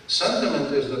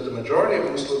 Sentiment is that the majority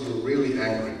of Muslims were really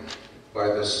angry by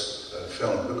this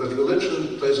film, because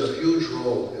religion plays a huge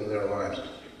role in their lives.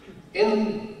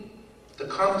 In the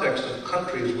context of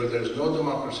countries where there's no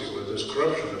democracy, where there's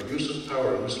corruption, abuse of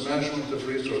power, mismanagement of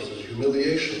resources,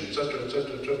 humiliation, etc.,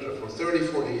 etc., etc., for 30,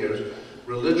 40 years,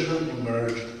 religion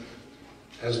emerged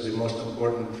as the most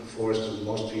important force in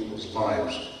most people's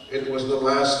lives. It was the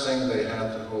last thing they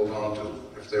had to hold on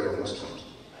to if they were Muslims.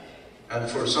 And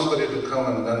for somebody to come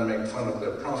and then make fun of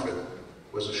their prophet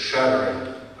was a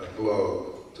shattering blow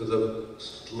to the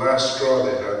last straw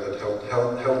they had that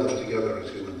held them together as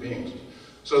human beings.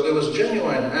 So there was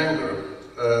genuine anger.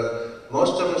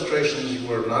 Most demonstrations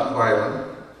were not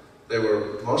violent. They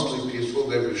were mostly peaceful.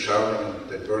 They were shouting and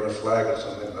they'd burn a flag or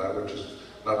something like that, which is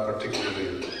not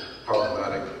particularly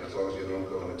problematic as long as you don't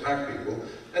go and attack people.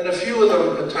 And a few of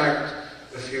them attacked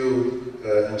a few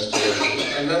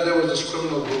installations. And then there was this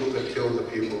criminal group that killed the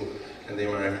people in the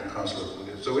American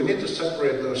consulate. So we need to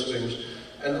separate those things,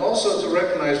 and also to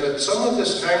recognize that some of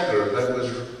this anger that was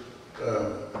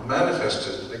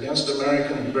manifested against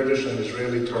American, British, and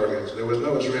Israeli targets, there was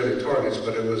no Israeli targets,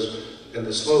 but it was in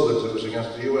the slogans, it was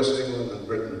against the US, England, and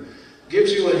Britain,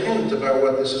 gives you a hint about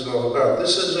what this is all about.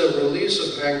 This is a release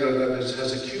of anger that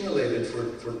has accumulated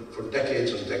for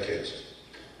decades and decades.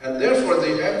 And therefore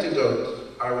the antidote,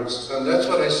 and that's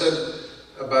what I said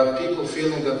about people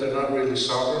feeling that they're not really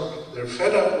sovereign. They're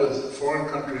fed up with foreign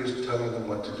countries telling them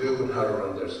what to do and how to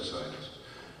run their societies.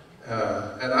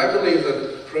 And I believe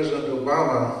that President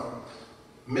Obama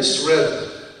misread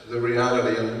the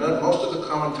reality, and most of the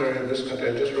commentary in this country,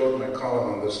 I just wrote my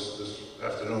column on this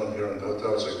afternoon here in the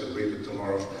hotel, so I could read it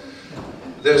tomorrow.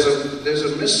 There's a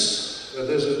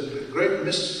great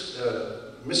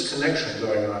misconnection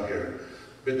going on here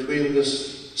between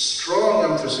this strong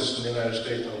emphasis in the United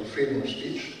States on freedom of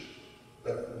speech,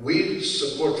 that we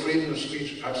support freedom of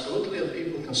speech absolutely, and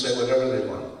people can say whatever they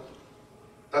want.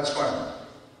 That's fine.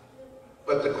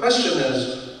 But the question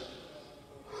is,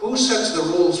 who sets the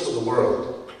rules for the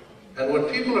world? And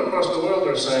what people across the world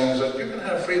are saying is that you can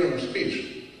have freedom of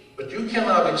speech, but you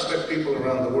cannot expect people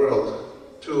around the world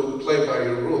to play by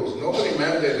your rules. Nobody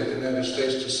mandated the United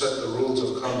States to set the rules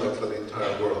of conduct for the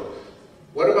entire world.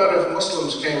 What about if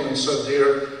Muslims came and said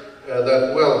here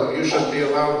that, well, you should be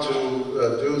allowed to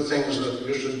do things, that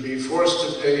you should be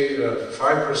forced to pay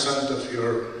 5% of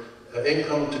your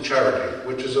income to charity,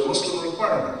 which is a Muslim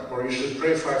requirement, or you should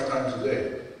pray 5 times a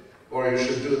day, or you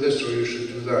should do this, or you should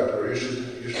do that, or you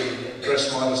should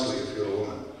dress modestly if you're a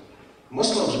woman.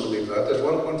 Muslims believe that. There's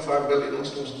 1.5 billion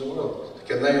Muslims in the world.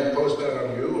 Can they impose that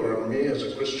on you or on me as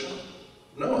a Christian?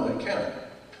 No, they can't.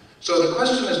 So the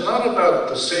question is not about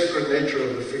the sacred nature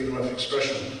of the freedom of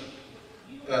expression,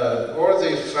 or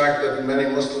the fact that many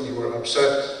Muslims were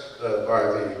upset by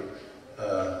the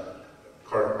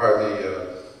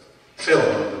film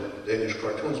and the Danish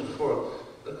cartoons before.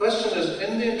 The question is,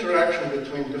 in the interaction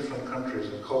between different countries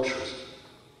and cultures,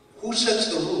 who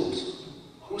sets the rules?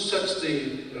 Who sets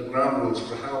the ground rules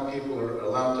for how people are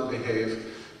allowed to behave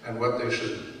and what they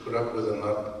should put up with and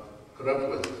not put up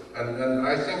with? And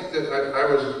I think that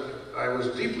I was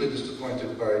deeply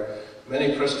disappointed by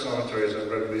many press commentaries I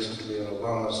read recently in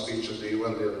Obama's speech at the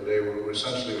UN the other day, where we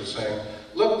essentially were saying,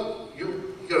 look, you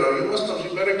Muslims,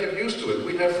 you better get used to it.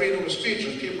 We have freedom of speech,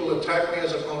 and people attack me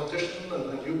as a politician,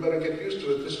 and you better get used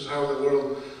to it. This is how the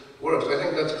world works. I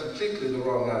think that's completely the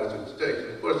wrong attitude to take.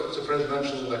 Of course, it's a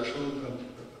presidential election, and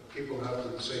people have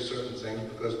to say certain things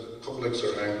because publics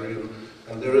are angry,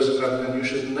 and you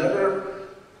should never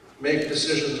make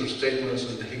decisions or statements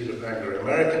in the heat of anger.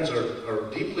 Americans are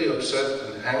deeply upset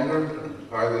and angered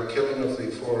by the killing of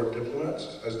the 4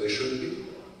 diplomats, as they should be,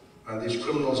 and these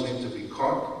criminals need to be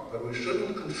caught. But we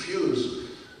shouldn't confuse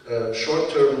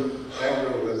short-term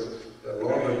anger with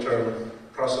longer-term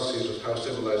processes of how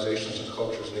civilizations and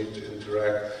cultures need to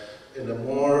interact in a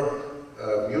more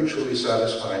mutually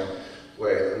satisfying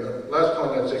way. And the last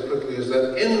point I'd say quickly is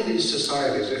that in these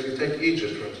societies, if you take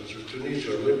Egypt, for instance, or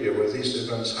Tunisia or Libya, where these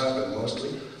events happen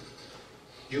mostly,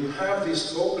 you have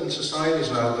these open societies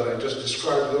now that I just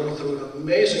described going through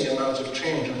amazing amounts of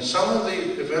change. And some of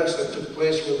the events that took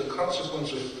place were the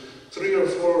consequence of 3 or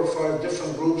 4 or 5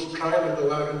 different groups trying to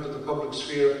go out into the public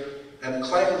sphere and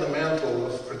claim the mantle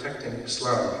of protecting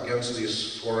Islam against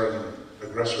these foreign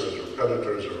aggressors or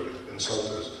predators or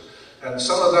insulters. And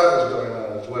some of that was going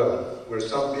on as well, where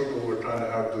some people were trying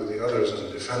to outdo the others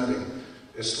in defending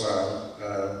Islam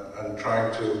and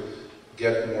trying to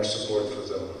get more support for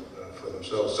them.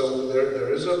 themselves. So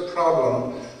there is a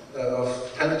problem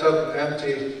of pent-up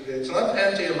it's not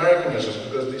anti-Americanism,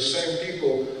 because these same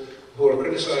people who are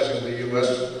criticizing the U.S.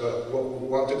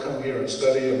 Want to come here and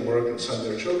study and work and send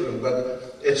their children,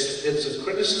 but it's a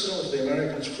criticism of the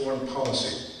Americans' foreign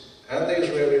policy, and the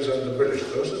Israelis and the British.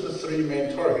 Those are the 3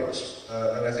 main targets,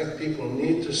 and I think people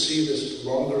need to see this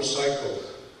longer cycle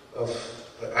of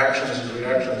actions and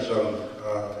reactions on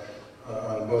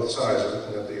both sides,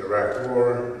 looking at the Iraq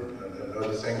War and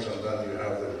other things, and then you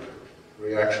have the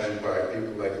reaction by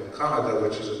people like Al-Qaeda,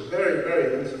 which is a very,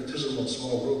 very infinitesimal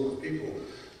small group of people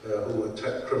who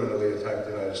criminally attacked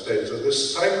the United States. So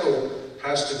this cycle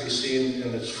has to be seen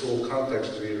in its full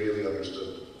context to be really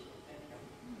understood.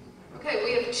 Okay,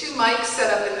 we have 2 mics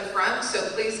set up in the front, so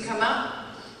please come up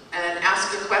and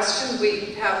ask your question.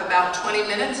 We have about 20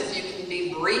 minutes. If you can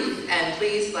be brief, and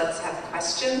please, let's have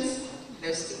questions.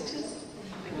 No speeches.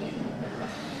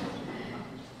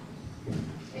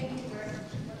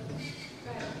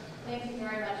 Thank you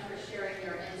very much for sharing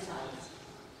your insights.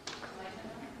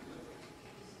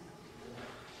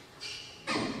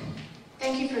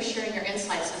 Thank you for sharing your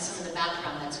insights on some of the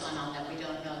background that's going on that we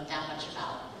don't know that much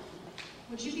about.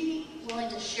 Would you be willing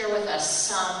to share with us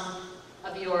some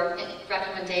of your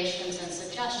recommendations and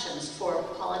suggestions for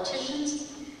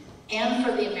politicians and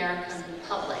for the American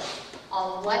public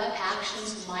on what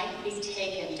actions might be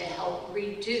taken to help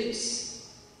reduce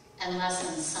and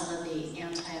lessen some of the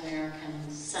anti-American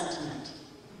sentiment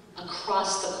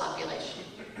across the population?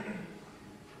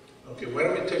 Okay, why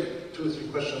don't we take 2 or 3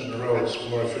 questions in a row? It's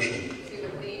more efficient. See the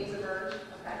themes emerge.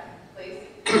 Okay, please.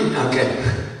 Okay.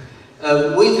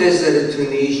 We visited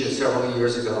Tunisia several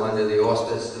years ago under the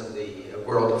auspices of the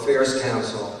World Affairs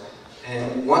Council,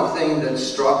 and one thing that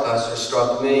struck us, or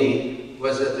struck me,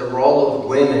 was that the role of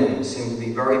women seemed to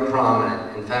be very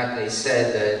prominent. In fact, they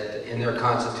said that in their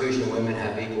constitution, women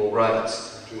have equal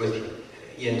rights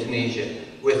in Tunisia.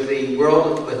 With the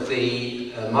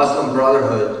Muslim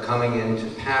Brotherhood coming into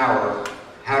power,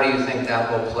 how do you think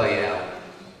that will play out?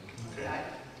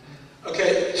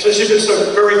 Okay, since you've been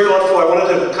so very thoughtful, I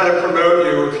wanted to kind of promote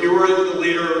you. If you were the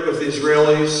leader of the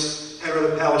Israelis and or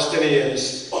the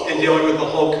Palestinians in dealing with the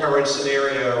whole current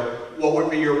scenario, what would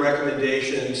be your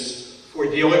recommendations for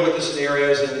dealing with the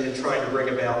scenarios and trying to bring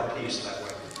about peace that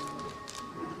way?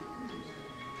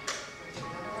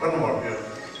 One more, yeah.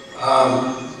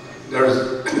 There's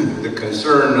the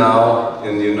concern now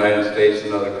in the United States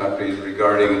and other countries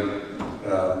regarding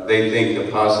they think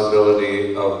the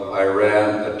possibility of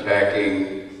Iran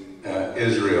attacking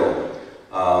Israel.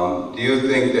 Do you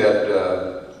think that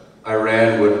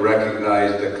Iran would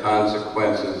recognize the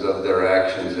consequences of their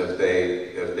actions if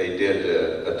they did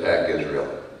attack Israel?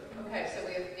 Okay, so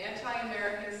we have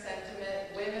anti-American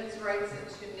sentiment, women's rights in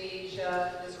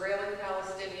Tunisia,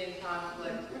 Israeli-Palestinian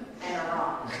conflict, and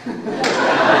Iran.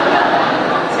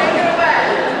 Take it away.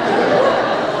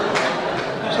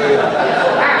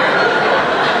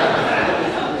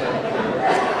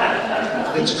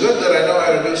 It's good that I know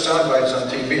how to do sound bites on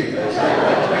TV. You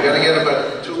got to get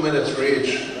about 2 minutes for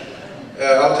each.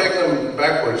 I'll take them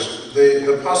backwards.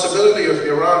 The possibility of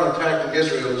Iran attacking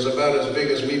Israel is about as big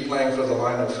as me playing for the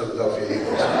line of Philadelphia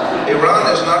Eagles. Iran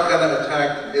is not going to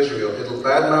attack Israel. It'll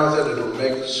badmouth it, it'll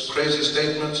make crazy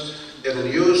statements, it'll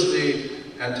use the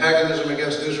antagonism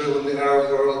against Israel in the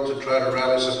Arab world to try to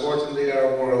rally support in the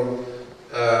Arab world.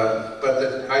 But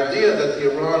the idea that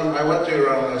Iran, I went to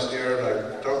Iran last year and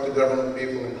I talked to government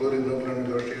people, including nuclear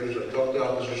negotiators, I talked to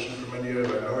opposition for many years,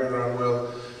 I know Iran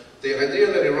well. The idea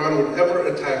that Iran would ever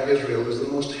attack Israel is the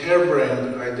most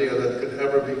harebrained idea that could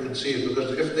ever be conceived,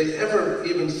 because if they ever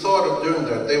even thought of doing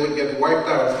that, they would get wiped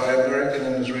out by American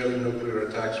and Israeli nuclear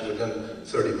attacks within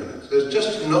 30 minutes. There's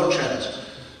just no chance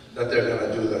that they're going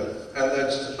to do that. And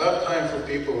it's about time for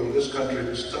people in this country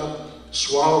to stop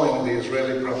swallowing the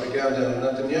Israeli propaganda. And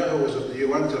Netanyahu was at the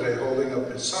UN today holding up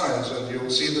his signs, and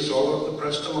you'll see this all over the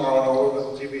press tomorrow and all over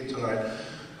the TV tonight.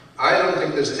 I don't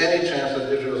think there's any chance that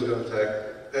Israel's going to attack,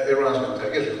 Iran's going to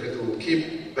attack Israel. It will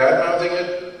keep bad-mouthing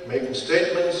it, making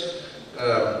statements,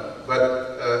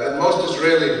 and most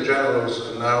Israeli generals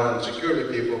and now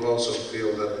security people also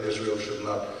feel that Israel should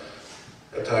not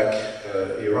attack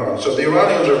Iran. So the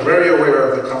Iranians are very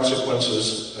aware of the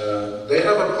consequences. They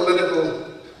have a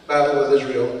political battle with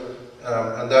Israel,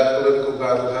 and that political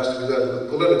battle has to be dealt with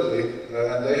politically,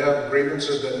 and they have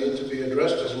grievances that need to be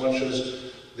addressed as much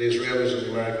as the Israelis and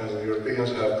the Americans and the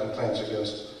Europeans have complaints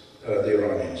against the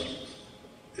Iranians.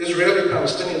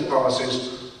 Israeli-Palestinian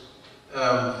policies,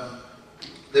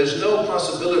 there's no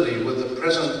possibility with the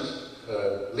present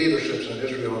leaderships in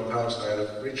Israel and Palestine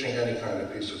of reaching any kind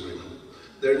of peace agreement.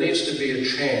 There needs to be a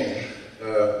change,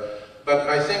 but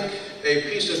I think a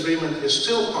peace agreement is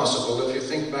still possible if you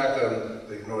think back on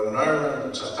Northern Ireland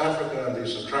and South Africa and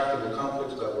these intractable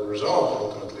conflicts that were resolved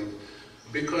ultimately,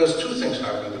 because two things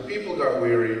happened. The people got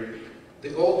weary,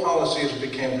 the old policies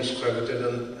became discredited,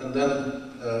 and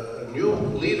then new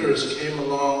leaders came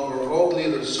along, or old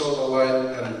leaders saw the light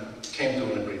and came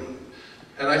to an agreement.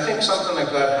 And I think something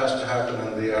like that has to happen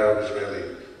in the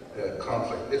Arab-Israeli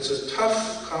conflict. It's a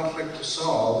tough conflict to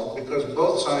solve because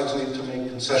both sides need to make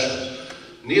concessions.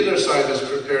 Neither side is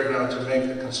prepared now to make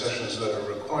the concessions that are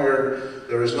required.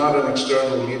 There is not an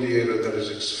external mediator that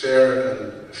is fair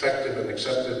and effective and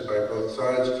accepted by both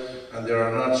sides, and there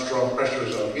are not strong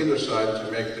pressures on either side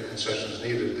to make the concessions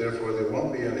needed. Therefore, there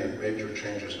won't be any major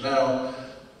changes now.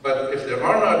 But if there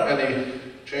are not any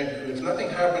changes, if nothing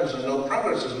happens and no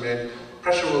progress is made,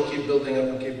 pressure will keep building up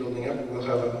and keep building up, and we'll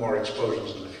have more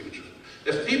explosions in the future.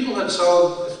 If people had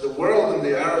solved, if the world and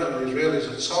the Arabs and the Israelis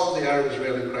had solved the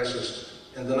Arab-Israeli crisis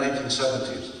in the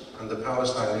 1970s and the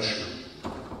Palestine issue,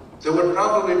 there would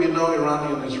probably be no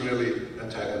Iranian-Israeli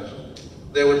antagonism.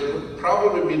 There would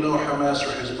probably be no Hamas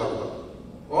or Hezbollah.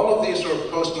 All of these are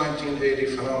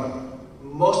post-1980 phenomena,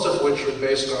 most of which are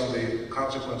based on the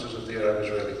consequences of the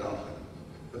Arab-Israeli conflict.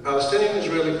 The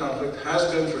Palestinian-Israeli conflict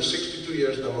has been for 62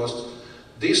 years the most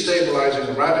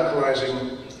destabilizing,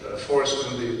 radicalizing force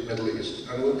in the Middle East,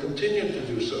 and will continue to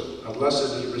do so unless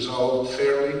it is resolved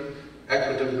fairly,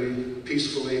 equitably,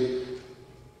 peacefully,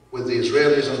 with the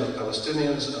Israelis and the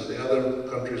Palestinians and the other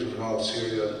countries involved,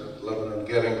 Syria, Lebanon,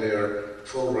 getting their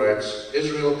full rights,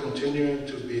 Israel continuing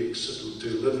to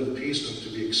live in peace and to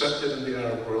be accepted in the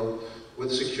Arab world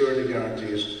with security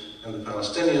guarantees, and the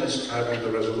Palestinians having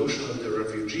the resolution of their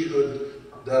refugeehood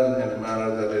done in a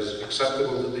manner that is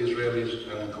acceptable to the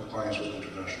Israelis and in compliance with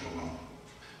international law.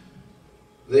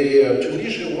 The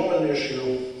Tunisian woman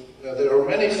issue, there are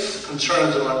many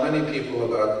concerns among many people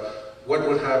about what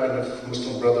would happen if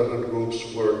Muslim Brotherhood groups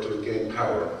were to gain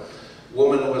power.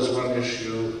 Woman was one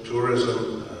issue,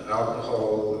 tourism,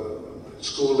 alcohol,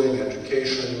 schooling,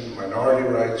 education, minority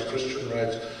rights, Christian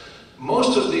rights.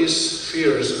 Most of these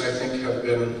fears, I think, have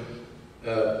been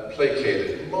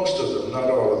placated. Most of them, not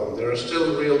all of them. There are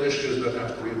still real issues that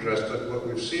have to be addressed, but what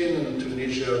we've seen in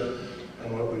Tunisia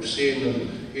and what we've seen in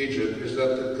Egypt is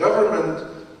that the government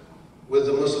with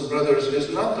the Muslim Brothers is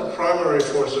not the primary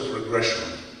force of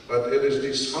regression, but it is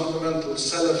these fundamental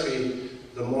Salafi,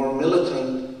 the more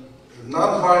militant,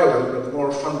 non-violent, but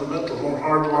more fundamental, more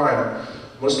hardline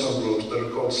Muslim groups that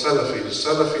are called Salafi.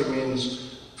 Salafi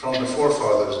means from the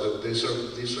forefathers, that these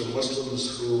are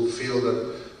Muslims who feel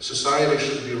that society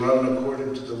should be run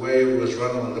according to the way it was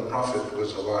run when the Prophet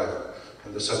was alive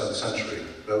in the 7th century.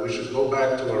 That we should go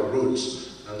back to our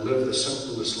roots and live the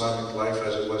simple Islamic life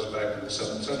as it was back in the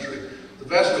 7th century. The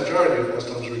vast majority of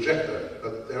Muslims reject that,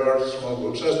 but there are small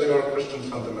groups, as there are Christian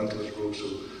fundamentalist groups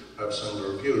who have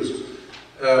similar views.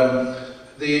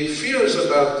 The fears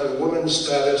about the women's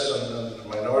status and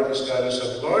minority status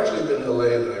have largely been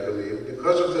allayed, I believe,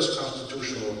 because of this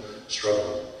constitutional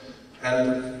struggle.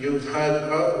 And you've had,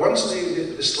 once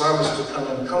the Islamists become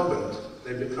incumbent,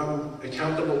 they become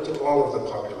accountable to all of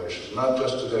the population, not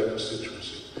just to their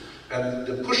constituency. And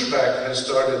the pushback has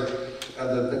started, and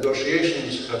the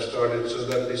negotiations have started, so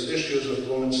that these issues of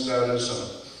women's status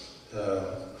and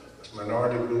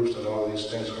minority groups and all these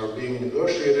things are being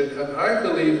negotiated, and I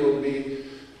believe will be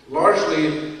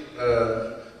largely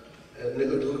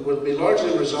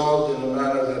resolved in a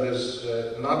manner that is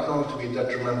not going to be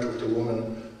detrimental to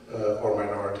women or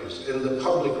minorities in the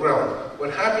public realm.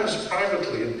 What happens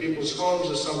privately in people's homes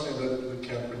is something that we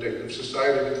can't predict. If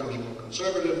society becomes more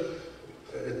conservative,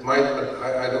 it might, but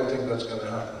I don't think that's going to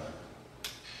happen.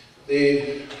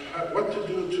 What to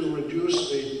do to reduce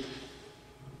the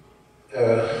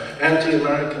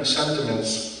anti-American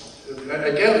sentiments?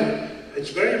 Again,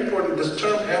 it's very important. This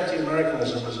term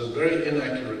anti-Americanism is a very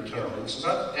inaccurate term. It's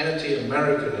not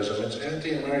anti-Americanism, it's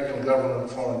anti-American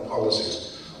government foreign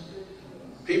policies.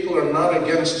 People are not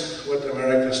against what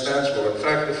America stands for. In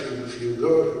fact, if you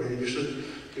go, you should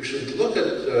you should look at,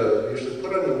 you should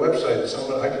put on your website,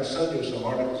 I can send you some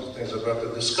articles and things about the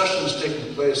discussions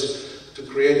taking place to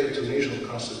create the Tunisian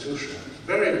constitution.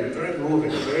 Very, very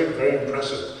moving, very, very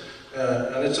impressive.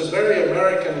 And it's a very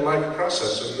American-like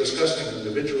process of discussing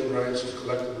individual rights and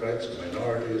collective rights and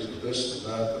minorities and this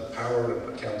and that and power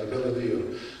and accountability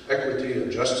and equity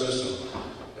and justice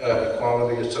and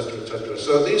equality, etc., etc.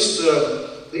 So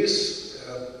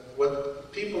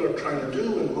what people are trying to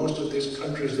do in most of these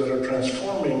countries that are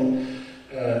transforming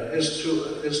is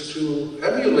to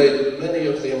emulate many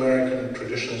of the American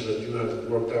traditions that you have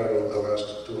worked out over the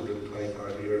last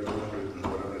 225 years,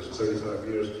 35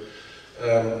 years.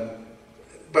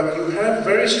 But you have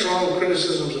very strong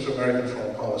criticisms of American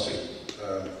foreign policy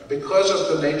because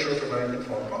of the nature of American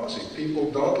foreign policy.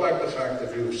 People don't like the fact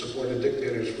that you've supported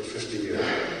dictators for 50 years.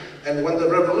 And when the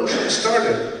revolution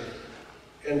started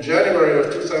in January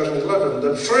of 2011,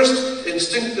 the first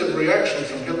instinctive reaction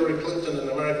from Hillary Clinton and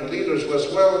American leaders was,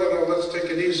 well, you know, let's take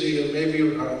it easy and maybe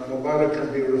Mubarak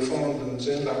can be reformed and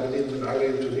Zain al-Abidin bin Ali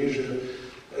in Tunisia.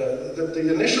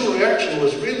 The initial reaction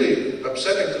was really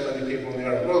upsetting to many people in the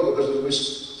Arab world because we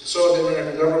saw the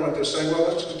American government as saying, well,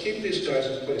 let's keep these guys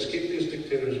in place, keep these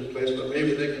dictators in place, but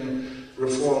maybe they can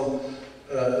reform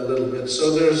a little bit.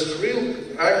 So there's real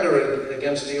anger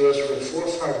against the U.S. for 4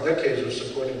 or 5 decades of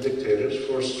supporting dictators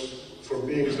for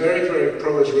being very, very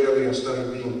pro-Israeli instead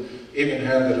of being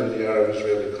even-handed in the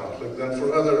Arab-Israeli conflict, and for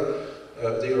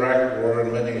the Iraq War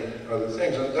and many other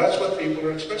things. And that's what people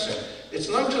are expressing. It's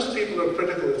not just people who are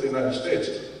critical of the United States.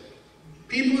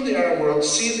 People in the Arab world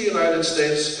see the United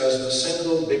States as the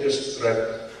single biggest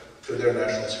threat to their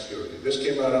national security. This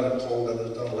came out in a poll that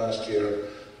was done last year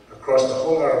across the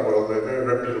whole Arab world by a very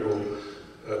reputable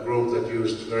group that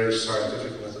used very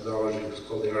scientific methodology. It's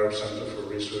called the Arab Center for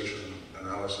Research and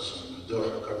Analysis in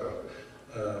Doha, Qatar.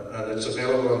 And it's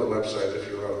available on the website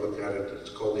if you want to look at it. It's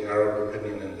called the Arab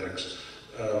Opinion Index.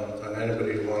 And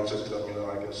anybody who wants it, let me know.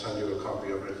 I can send you a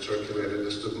copy of it circulated.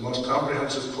 It's the most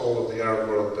comprehensive poll of the Arab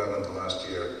world done in the last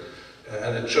year.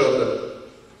 And it showed that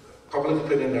public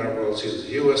opinion in the Arab world sees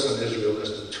the US and Israel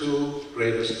as the 2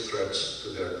 greatest threats to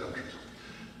their countries.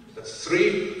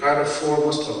 3 out of 4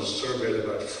 Muslims surveyed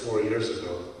about 4 years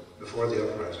ago, before the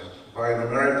uprising, by an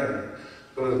American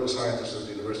political scientist at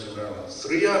the University of Maryland.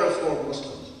 3 out of 4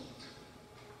 Muslims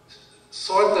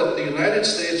thought that the United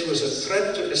States was a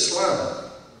threat to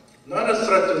Islam, not a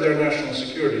threat to their national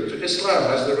security, to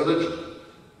Islam as their religion.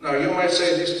 Now, you might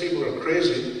say these people are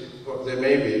crazy, or they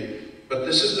may be, but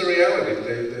this is the reality.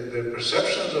 The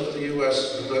perceptions of the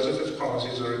U.S. because of its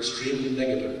policies are extremely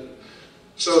negative.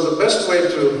 So the best way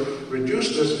to reduce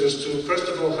this is to, first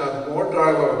of all, have more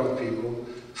dialogue with people,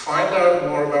 find out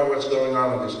more about what's going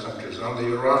on in these countries. On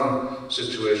the Iran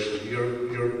situation,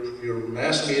 your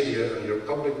mass media and your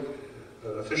public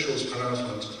officials'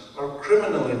 pronouncements are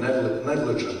criminally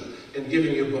negligent in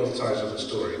giving you both sides of the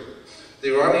story.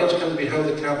 The Iranians can be held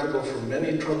accountable for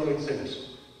many troubling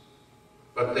things,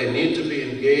 but they need to be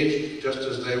engaged just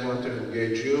as they want to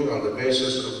engage you on the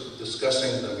basis of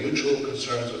discussing the mutual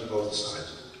concerns of both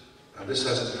sides. And this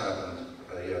hasn't happened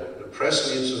yet. The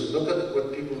press needs to look at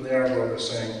what people in the Arab world are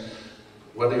saying,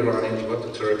 what the Iranians, what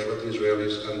the Turks, what the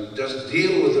Israelis, and just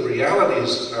deal with the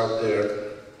realities out there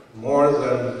more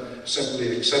than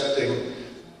simply accepting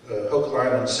hook,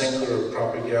 line, and sinker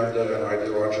propaganda and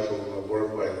ideological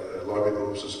work by lobby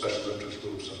groups and special interest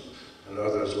groups and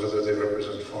others, whether they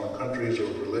represent foreign countries or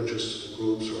religious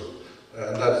groups,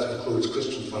 and that includes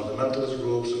Christian fundamentalist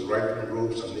groups and right-wing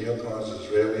groups and neocons,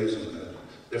 Israelis,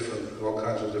 and all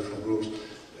kinds of different groups.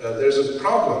 There's a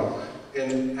problem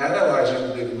in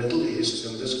analyzing the Middle East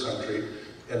in this country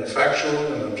in a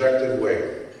factual and objective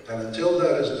way. And until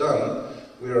that is done,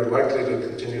 we are likely to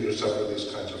continue to suffer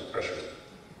these kinds of pressures.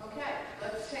 Okay,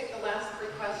 let's take the last 3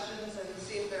 questions and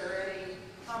see if there are any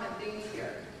common themes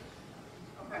here.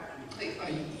 Okay, please.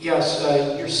 Yes,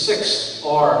 your 6th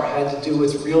R had to do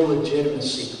with real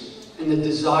legitimacy and the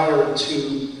desire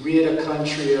to rid a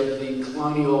country of the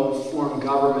colonial form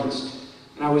governments.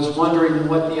 And I was wondering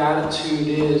what the attitude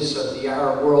is of the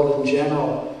Arab world in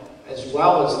general, as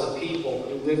well as the people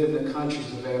who live in the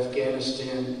countries of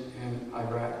Afghanistan and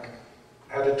Iraq.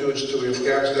 Attitudes to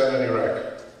Afghanistan and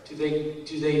Iraq. Do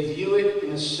they view it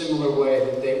in a similar way,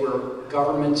 that they were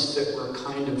governments that were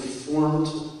kind of formed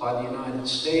by the United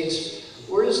States?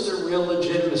 Or is there real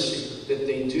legitimacy, that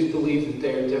they do believe that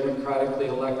they are democratically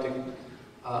elected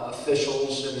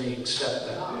officials and they accept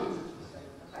that?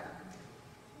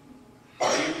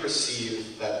 How do you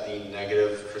perceive that the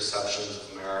negative perceptions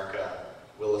of America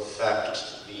will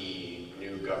affect the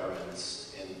new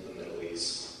governments in the Middle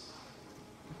East?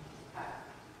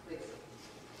 Please.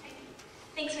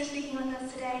 Thanks Thanks for speaking with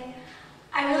us today.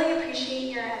 I really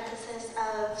appreciate your emphasis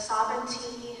of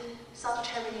sovereignty,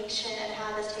 self-determination, and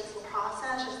how this takes a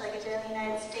process, just like it did in the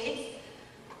United States.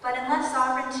 But unless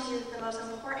sovereignty is the most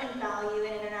important value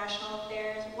in international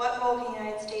affairs, what role can the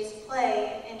United States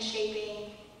play in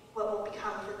shaping what will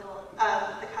become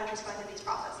the countries going through these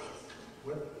processes?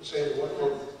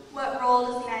 What role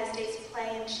does the United States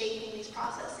play in shaping these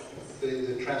processes?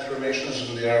 The transformations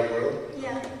in the Arab world?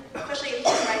 Yeah, especially if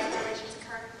human rights violations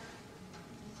occur.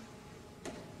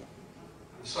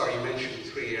 I'm sorry, you mentioned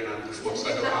 3 and I'm the fourth, so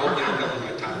I hope you don't double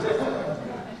my time.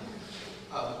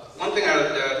 One thing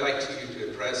I'd like you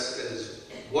to address is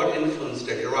what influence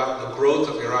did the growth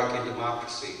of Iraqi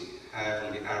democracy have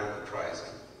on the Arab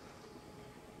uprising?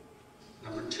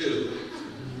 Number 2,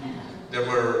 there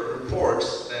were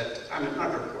reports that,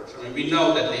 not reports, we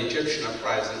know that the Egyptian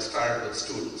uprising started with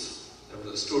students. There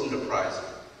was a student uprising,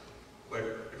 where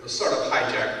it was sort of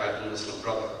hijacked by the Muslim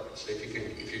Brotherhood. So if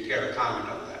you care to comment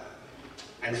on that.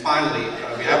 And finally,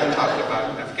 we haven't talked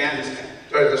about Afghanistan.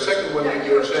 Sorry, the second one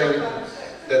you were saying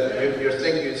that you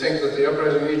think that the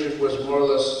uprising in Egypt was more or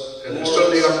less a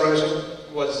Sunni uprising?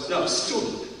 No,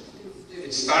 student.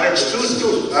 It started with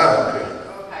students. Okay.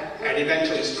 And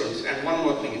eventually students. And one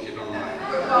more thing, if you don't mind.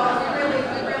 Well,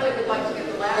 we really would like to get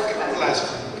the last question. The last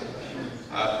one.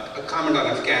 A comment on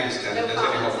Afghanistan. No Does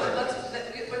comments. anyone?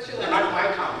 What's your last? Not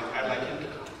my comment. I'd like him to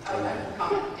comment. Okay,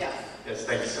 comment. Yes. Yes,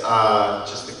 thanks.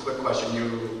 Just a quick question.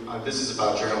 This is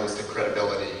about journalistic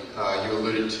credibility. You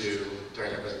alluded to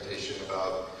during your presentation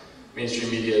about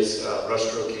mainstream media's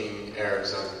brushstroking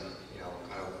Arabs on,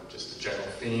 kind of just a general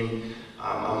theme.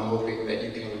 I'm hoping that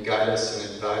you can guide us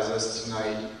and advise us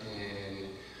tonight in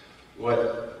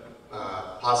what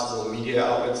possible media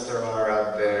outlets there are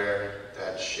out there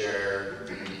that share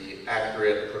the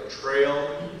accurate portrayal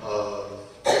of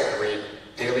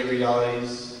daily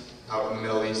realities out in the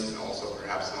Middle East, and also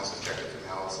perhaps the most objective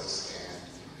analysis.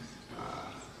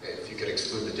 And if you could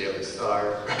exclude the Daily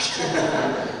Star.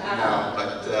 No,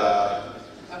 but okay,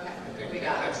 I think we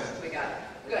got that's it. it. We got it.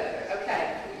 Good.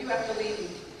 Okay, you have to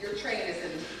leave. Your train is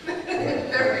in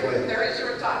very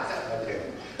short time. So. Okay.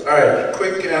 All right.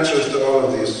 Quick answers to all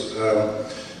of these.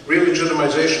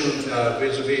 Re-legitimization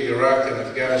vis-a-vis Iraq and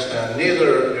Afghanistan.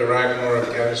 Neither Iraq nor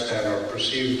Afghanistan are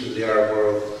perceived in the Arab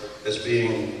world as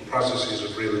being processes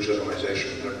of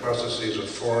re-legitimization. They're processes of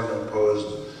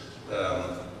foreign-imposed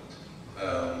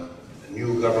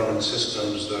new government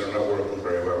systems that are not working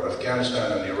very well.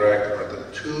 Afghanistan and Iraq are the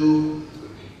 2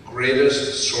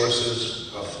 greatest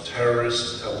sources of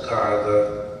terrorist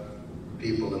Al-Qaeda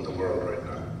people in the world right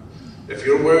now. If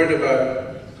you're worried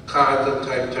about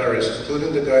Qaeda-type terrorists,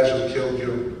 including the guys who killed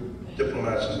your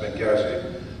diplomats in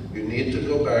Benghazi, you need to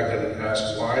go back and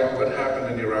ask what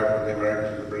happened in Iraq when the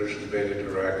Americans and the British invaded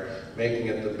Iraq, making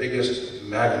it the biggest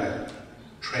magnet,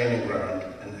 training ground,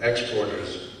 and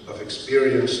exporters of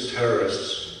experienced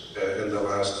terrorists in the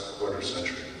last quarter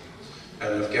century.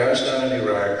 And Afghanistan and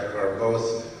Iraq are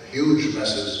both huge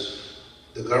messes.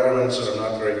 The governments are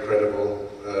not very credible.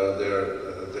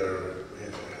 They're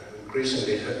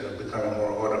increasingly becoming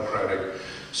more autocratic.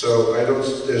 So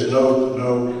there's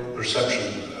no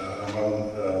perception among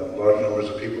large numbers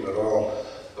of people at all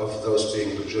of those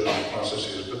being legitimate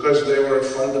processes, because they were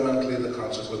fundamentally the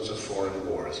consequence of foreign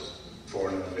wars,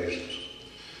 foreign invasions.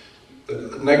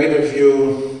 The negative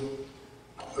view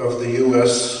of the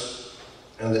US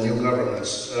and the new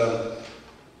governments,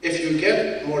 if you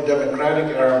get more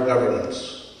democratic Arab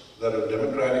governments that are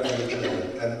democratic and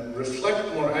legitimate and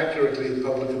reflect more accurately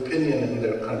public opinion in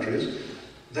their countries,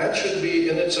 that should be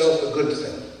in itself a good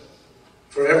thing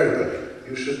for everybody.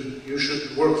 You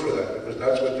should work for that, because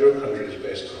that's what your country is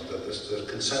based on, that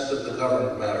the consent of the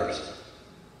government matters.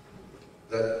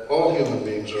 That all human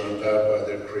beings are endowed by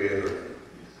their creator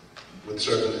with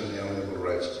certain inalienable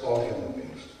rights, all human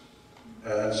beings.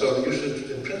 And so you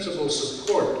should, in principle,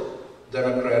 support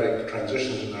democratic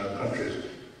transitions in our countries.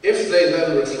 If they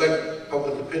then reflect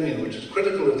public opinion, which is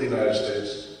critical of the United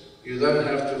States, you then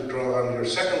have to draw on your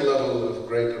second level of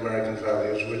great American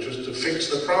values, which is to fix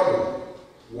the problem.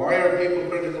 Why are people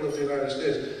critical of the United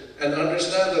States? And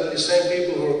understand that the same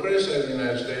people who are criticizing the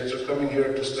United States are coming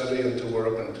here to study and to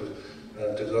work and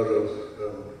to go to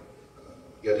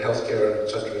get health care,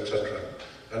 etc.,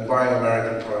 and buy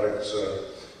American products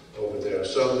over there.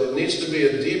 So there needs to be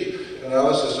a deep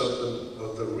analysis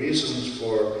of the reasons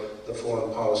for the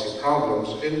foreign policy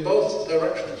problems in both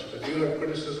directions. If you have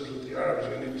criticisms of the Arabs,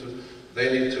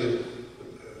 they need to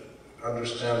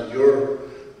understand your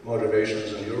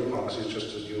motivations and your policies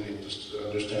just as you need to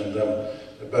understand them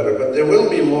better. But there will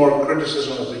be more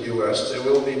criticism of the US, there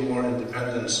will be more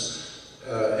independence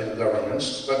in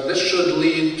governments, but this should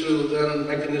lead to then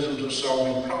mechanisms of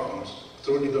solving problems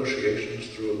through negotiations,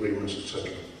 through agreements,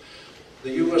 etc.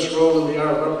 The U.S. role in the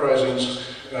Arab uprisings,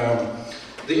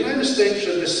 the United States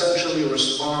should essentially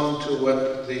respond to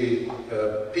what the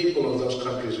people of those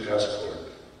countries ask for.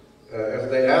 If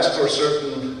they ask for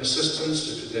certain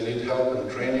assistance, if they need help in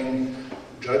training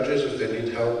judges, if they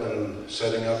need help in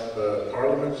setting up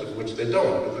parliaments, of which they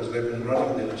don't, because they've been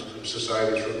running these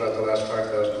societies for about the last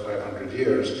 5,500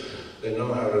 years. They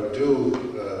know how to do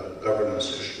governance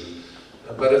issues.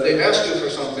 But if they ask you for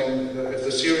something, if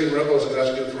the Syrian rebels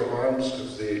ask you for arms,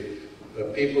 if the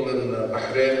people in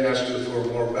Bahrain ask you for a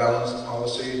more balanced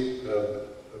policy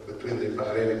between the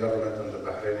Bahraini government and the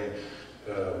Bahraini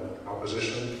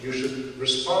opposition, you should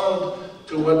respond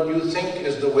to what you think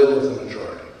is the will of the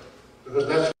majority. Because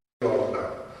that's what it's all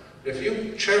about. If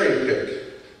you cherry pick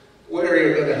where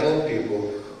you're going to help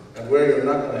people and where you're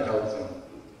not going to help them,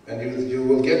 and you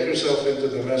will get yourself into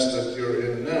the mess that you're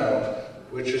in now,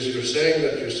 which is you're saying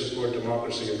that you support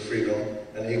democracy and freedom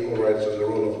and equal rights and the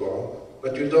rule of law,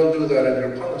 but you don't do that in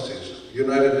your policies.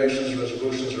 United Nations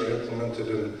resolutions are implemented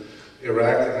in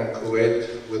Iraq and Kuwait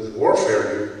with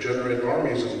warfare. You generate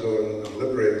armies and go and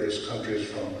liberate these countries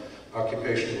from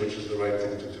occupation, which is the right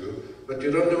thing to do. But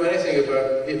you don't do anything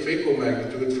about, of equal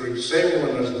magnitude, for same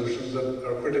UN resolutions that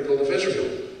are critical of Israel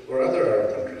or other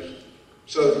Arab countries.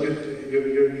 So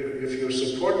if you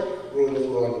support rule of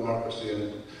law and democracy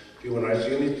and human rights,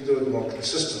 you need to do it more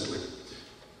consistently.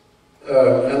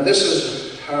 And this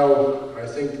is how I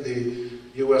think the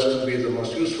US can be the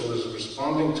most useful, is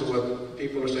responding to what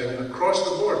people are saying across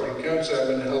the board. You can't say I'm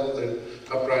going to help the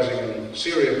uprising in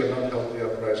Syria but not help the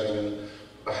uprising in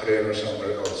Bahrain or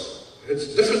somewhere else.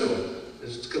 It's difficult.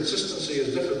 Consistency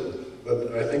is difficult,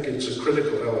 but I think it's a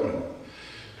critical element.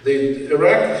 The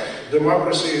Iraq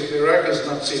democracy, Iraq is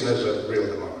not seen as a real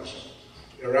democracy.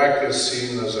 Iraq is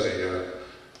seen as a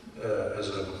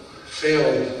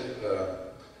failed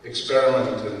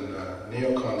experiment in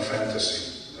neocon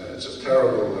fantasy. It's a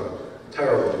terrible,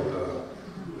 terrible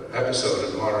episode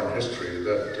in modern history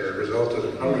that resulted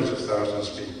in hundreds of thousands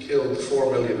being killed,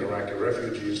 4 million Iraqi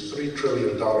refugees, $3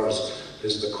 trillion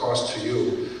is the cost to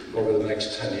you over the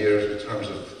next 10 years in terms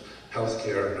of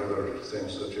healthcare and other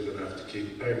things that you're going to have to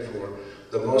keep paying for.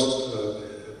 The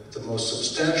most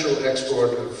substantial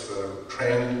export of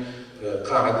trained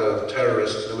Qaeda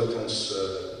terrorist militants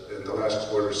in the last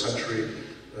quarter century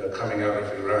coming out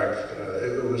of Iraq.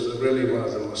 It was really one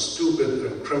of the most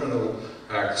stupid and criminal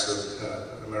acts that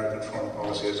American foreign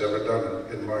policy has ever done,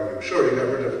 in my view. Sure, you got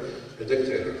rid of a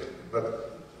dictator,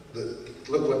 but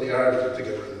look what the Arabs did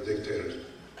to get rid of the dictators.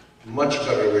 Much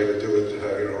better way to do it, to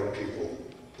have your own people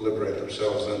liberate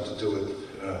themselves than to do it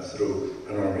through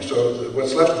an army. So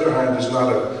what's left behind is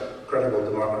not a credible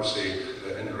democracy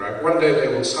in Iraq. One day they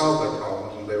will solve their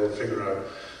problems and they will figure out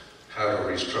how to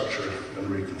restructure and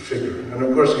reconfigure. And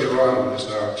of course Iran is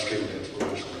now extremely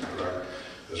influential in Iraq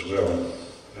as well.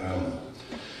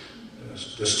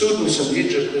 The students in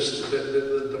Egypt,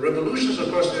 the revolutions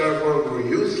across the Arab world were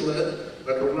youth-led,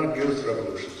 but were not youth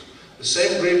revolutions. The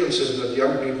same grievances that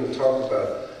young people talk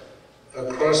about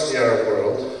across the Arab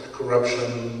world,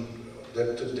 corruption,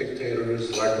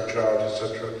 dictators, lack of jobs,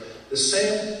 etc., the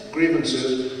same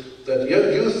grievances that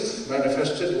youth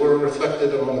manifested were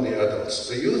reflected among the adults.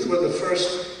 The youth were the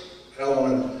first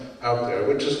element out there,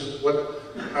 which is what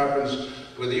happens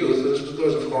with youth. It's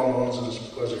because of hormones and it's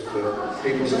because of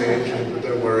people's age and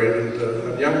they're worried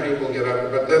and young people get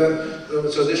out. But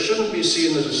then, so this shouldn't be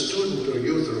seen as a student or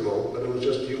youth revolt, but it was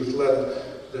just youth-led.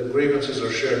 The grievances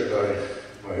are shared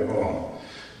by all.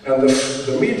 And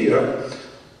the media,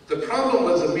 the problem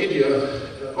with the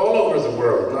media all over the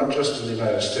world, not just in the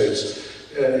United States,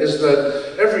 is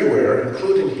that everywhere,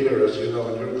 including here, as you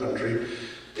know, in your country,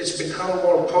 it's become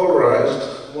more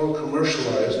polarized, more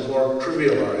commercialized, more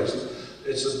trivialized.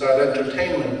 It's about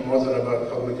entertainment more than about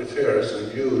public affairs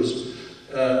and views.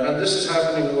 And this is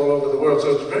happening all over the world.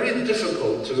 So it's very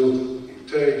difficult to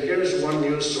here's one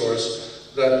news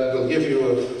source that will give you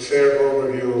a fair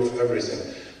overview of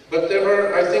everything. But there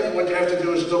are, I think what you have to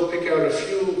do is go pick out a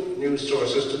few news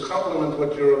sources to complement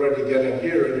what you're already getting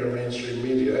here in your mainstream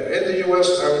media. In the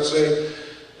US, I would say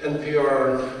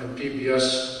NPR and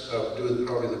PBS do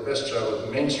probably the best job of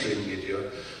mainstream media.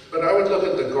 But I would look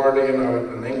at The Guardian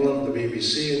in England, the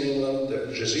BBC in England,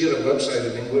 the Jazeera website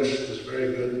in English is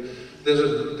very good.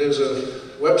 There's a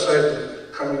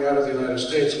website coming out of the United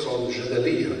States called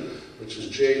Jadaliya, which is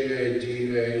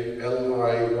Jadaliya,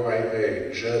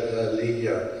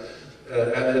 Jadaliya.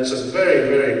 And it's a very,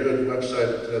 very good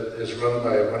website that is run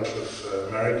by a bunch of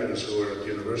Americans who are at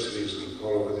universities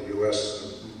all over the US.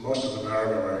 And most of them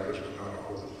Arab Americans, but not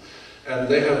And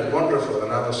they have wonderful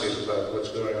analyses about what's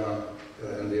going on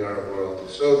in the Arab world.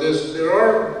 So there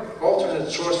are alternate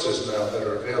sources now that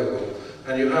are available,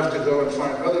 and you have to go and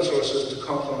find other sources to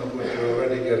complement what you're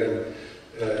already getting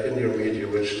in your media,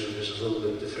 which is a little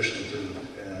bit deficient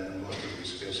in most of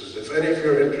these cases. If any of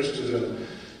you are interested in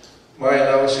my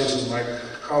analyses and my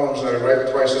columns I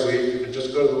write twice a week, you can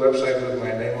just go to the website with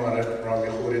my name on it,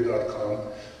 ramikhouri.com,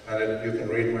 and you can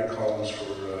read my columns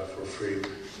for free.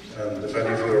 And if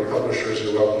any of you are publishers,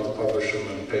 you're welcome to publish them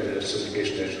and pay the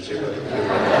syndication agency.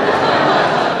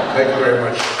 Thank you very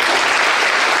much.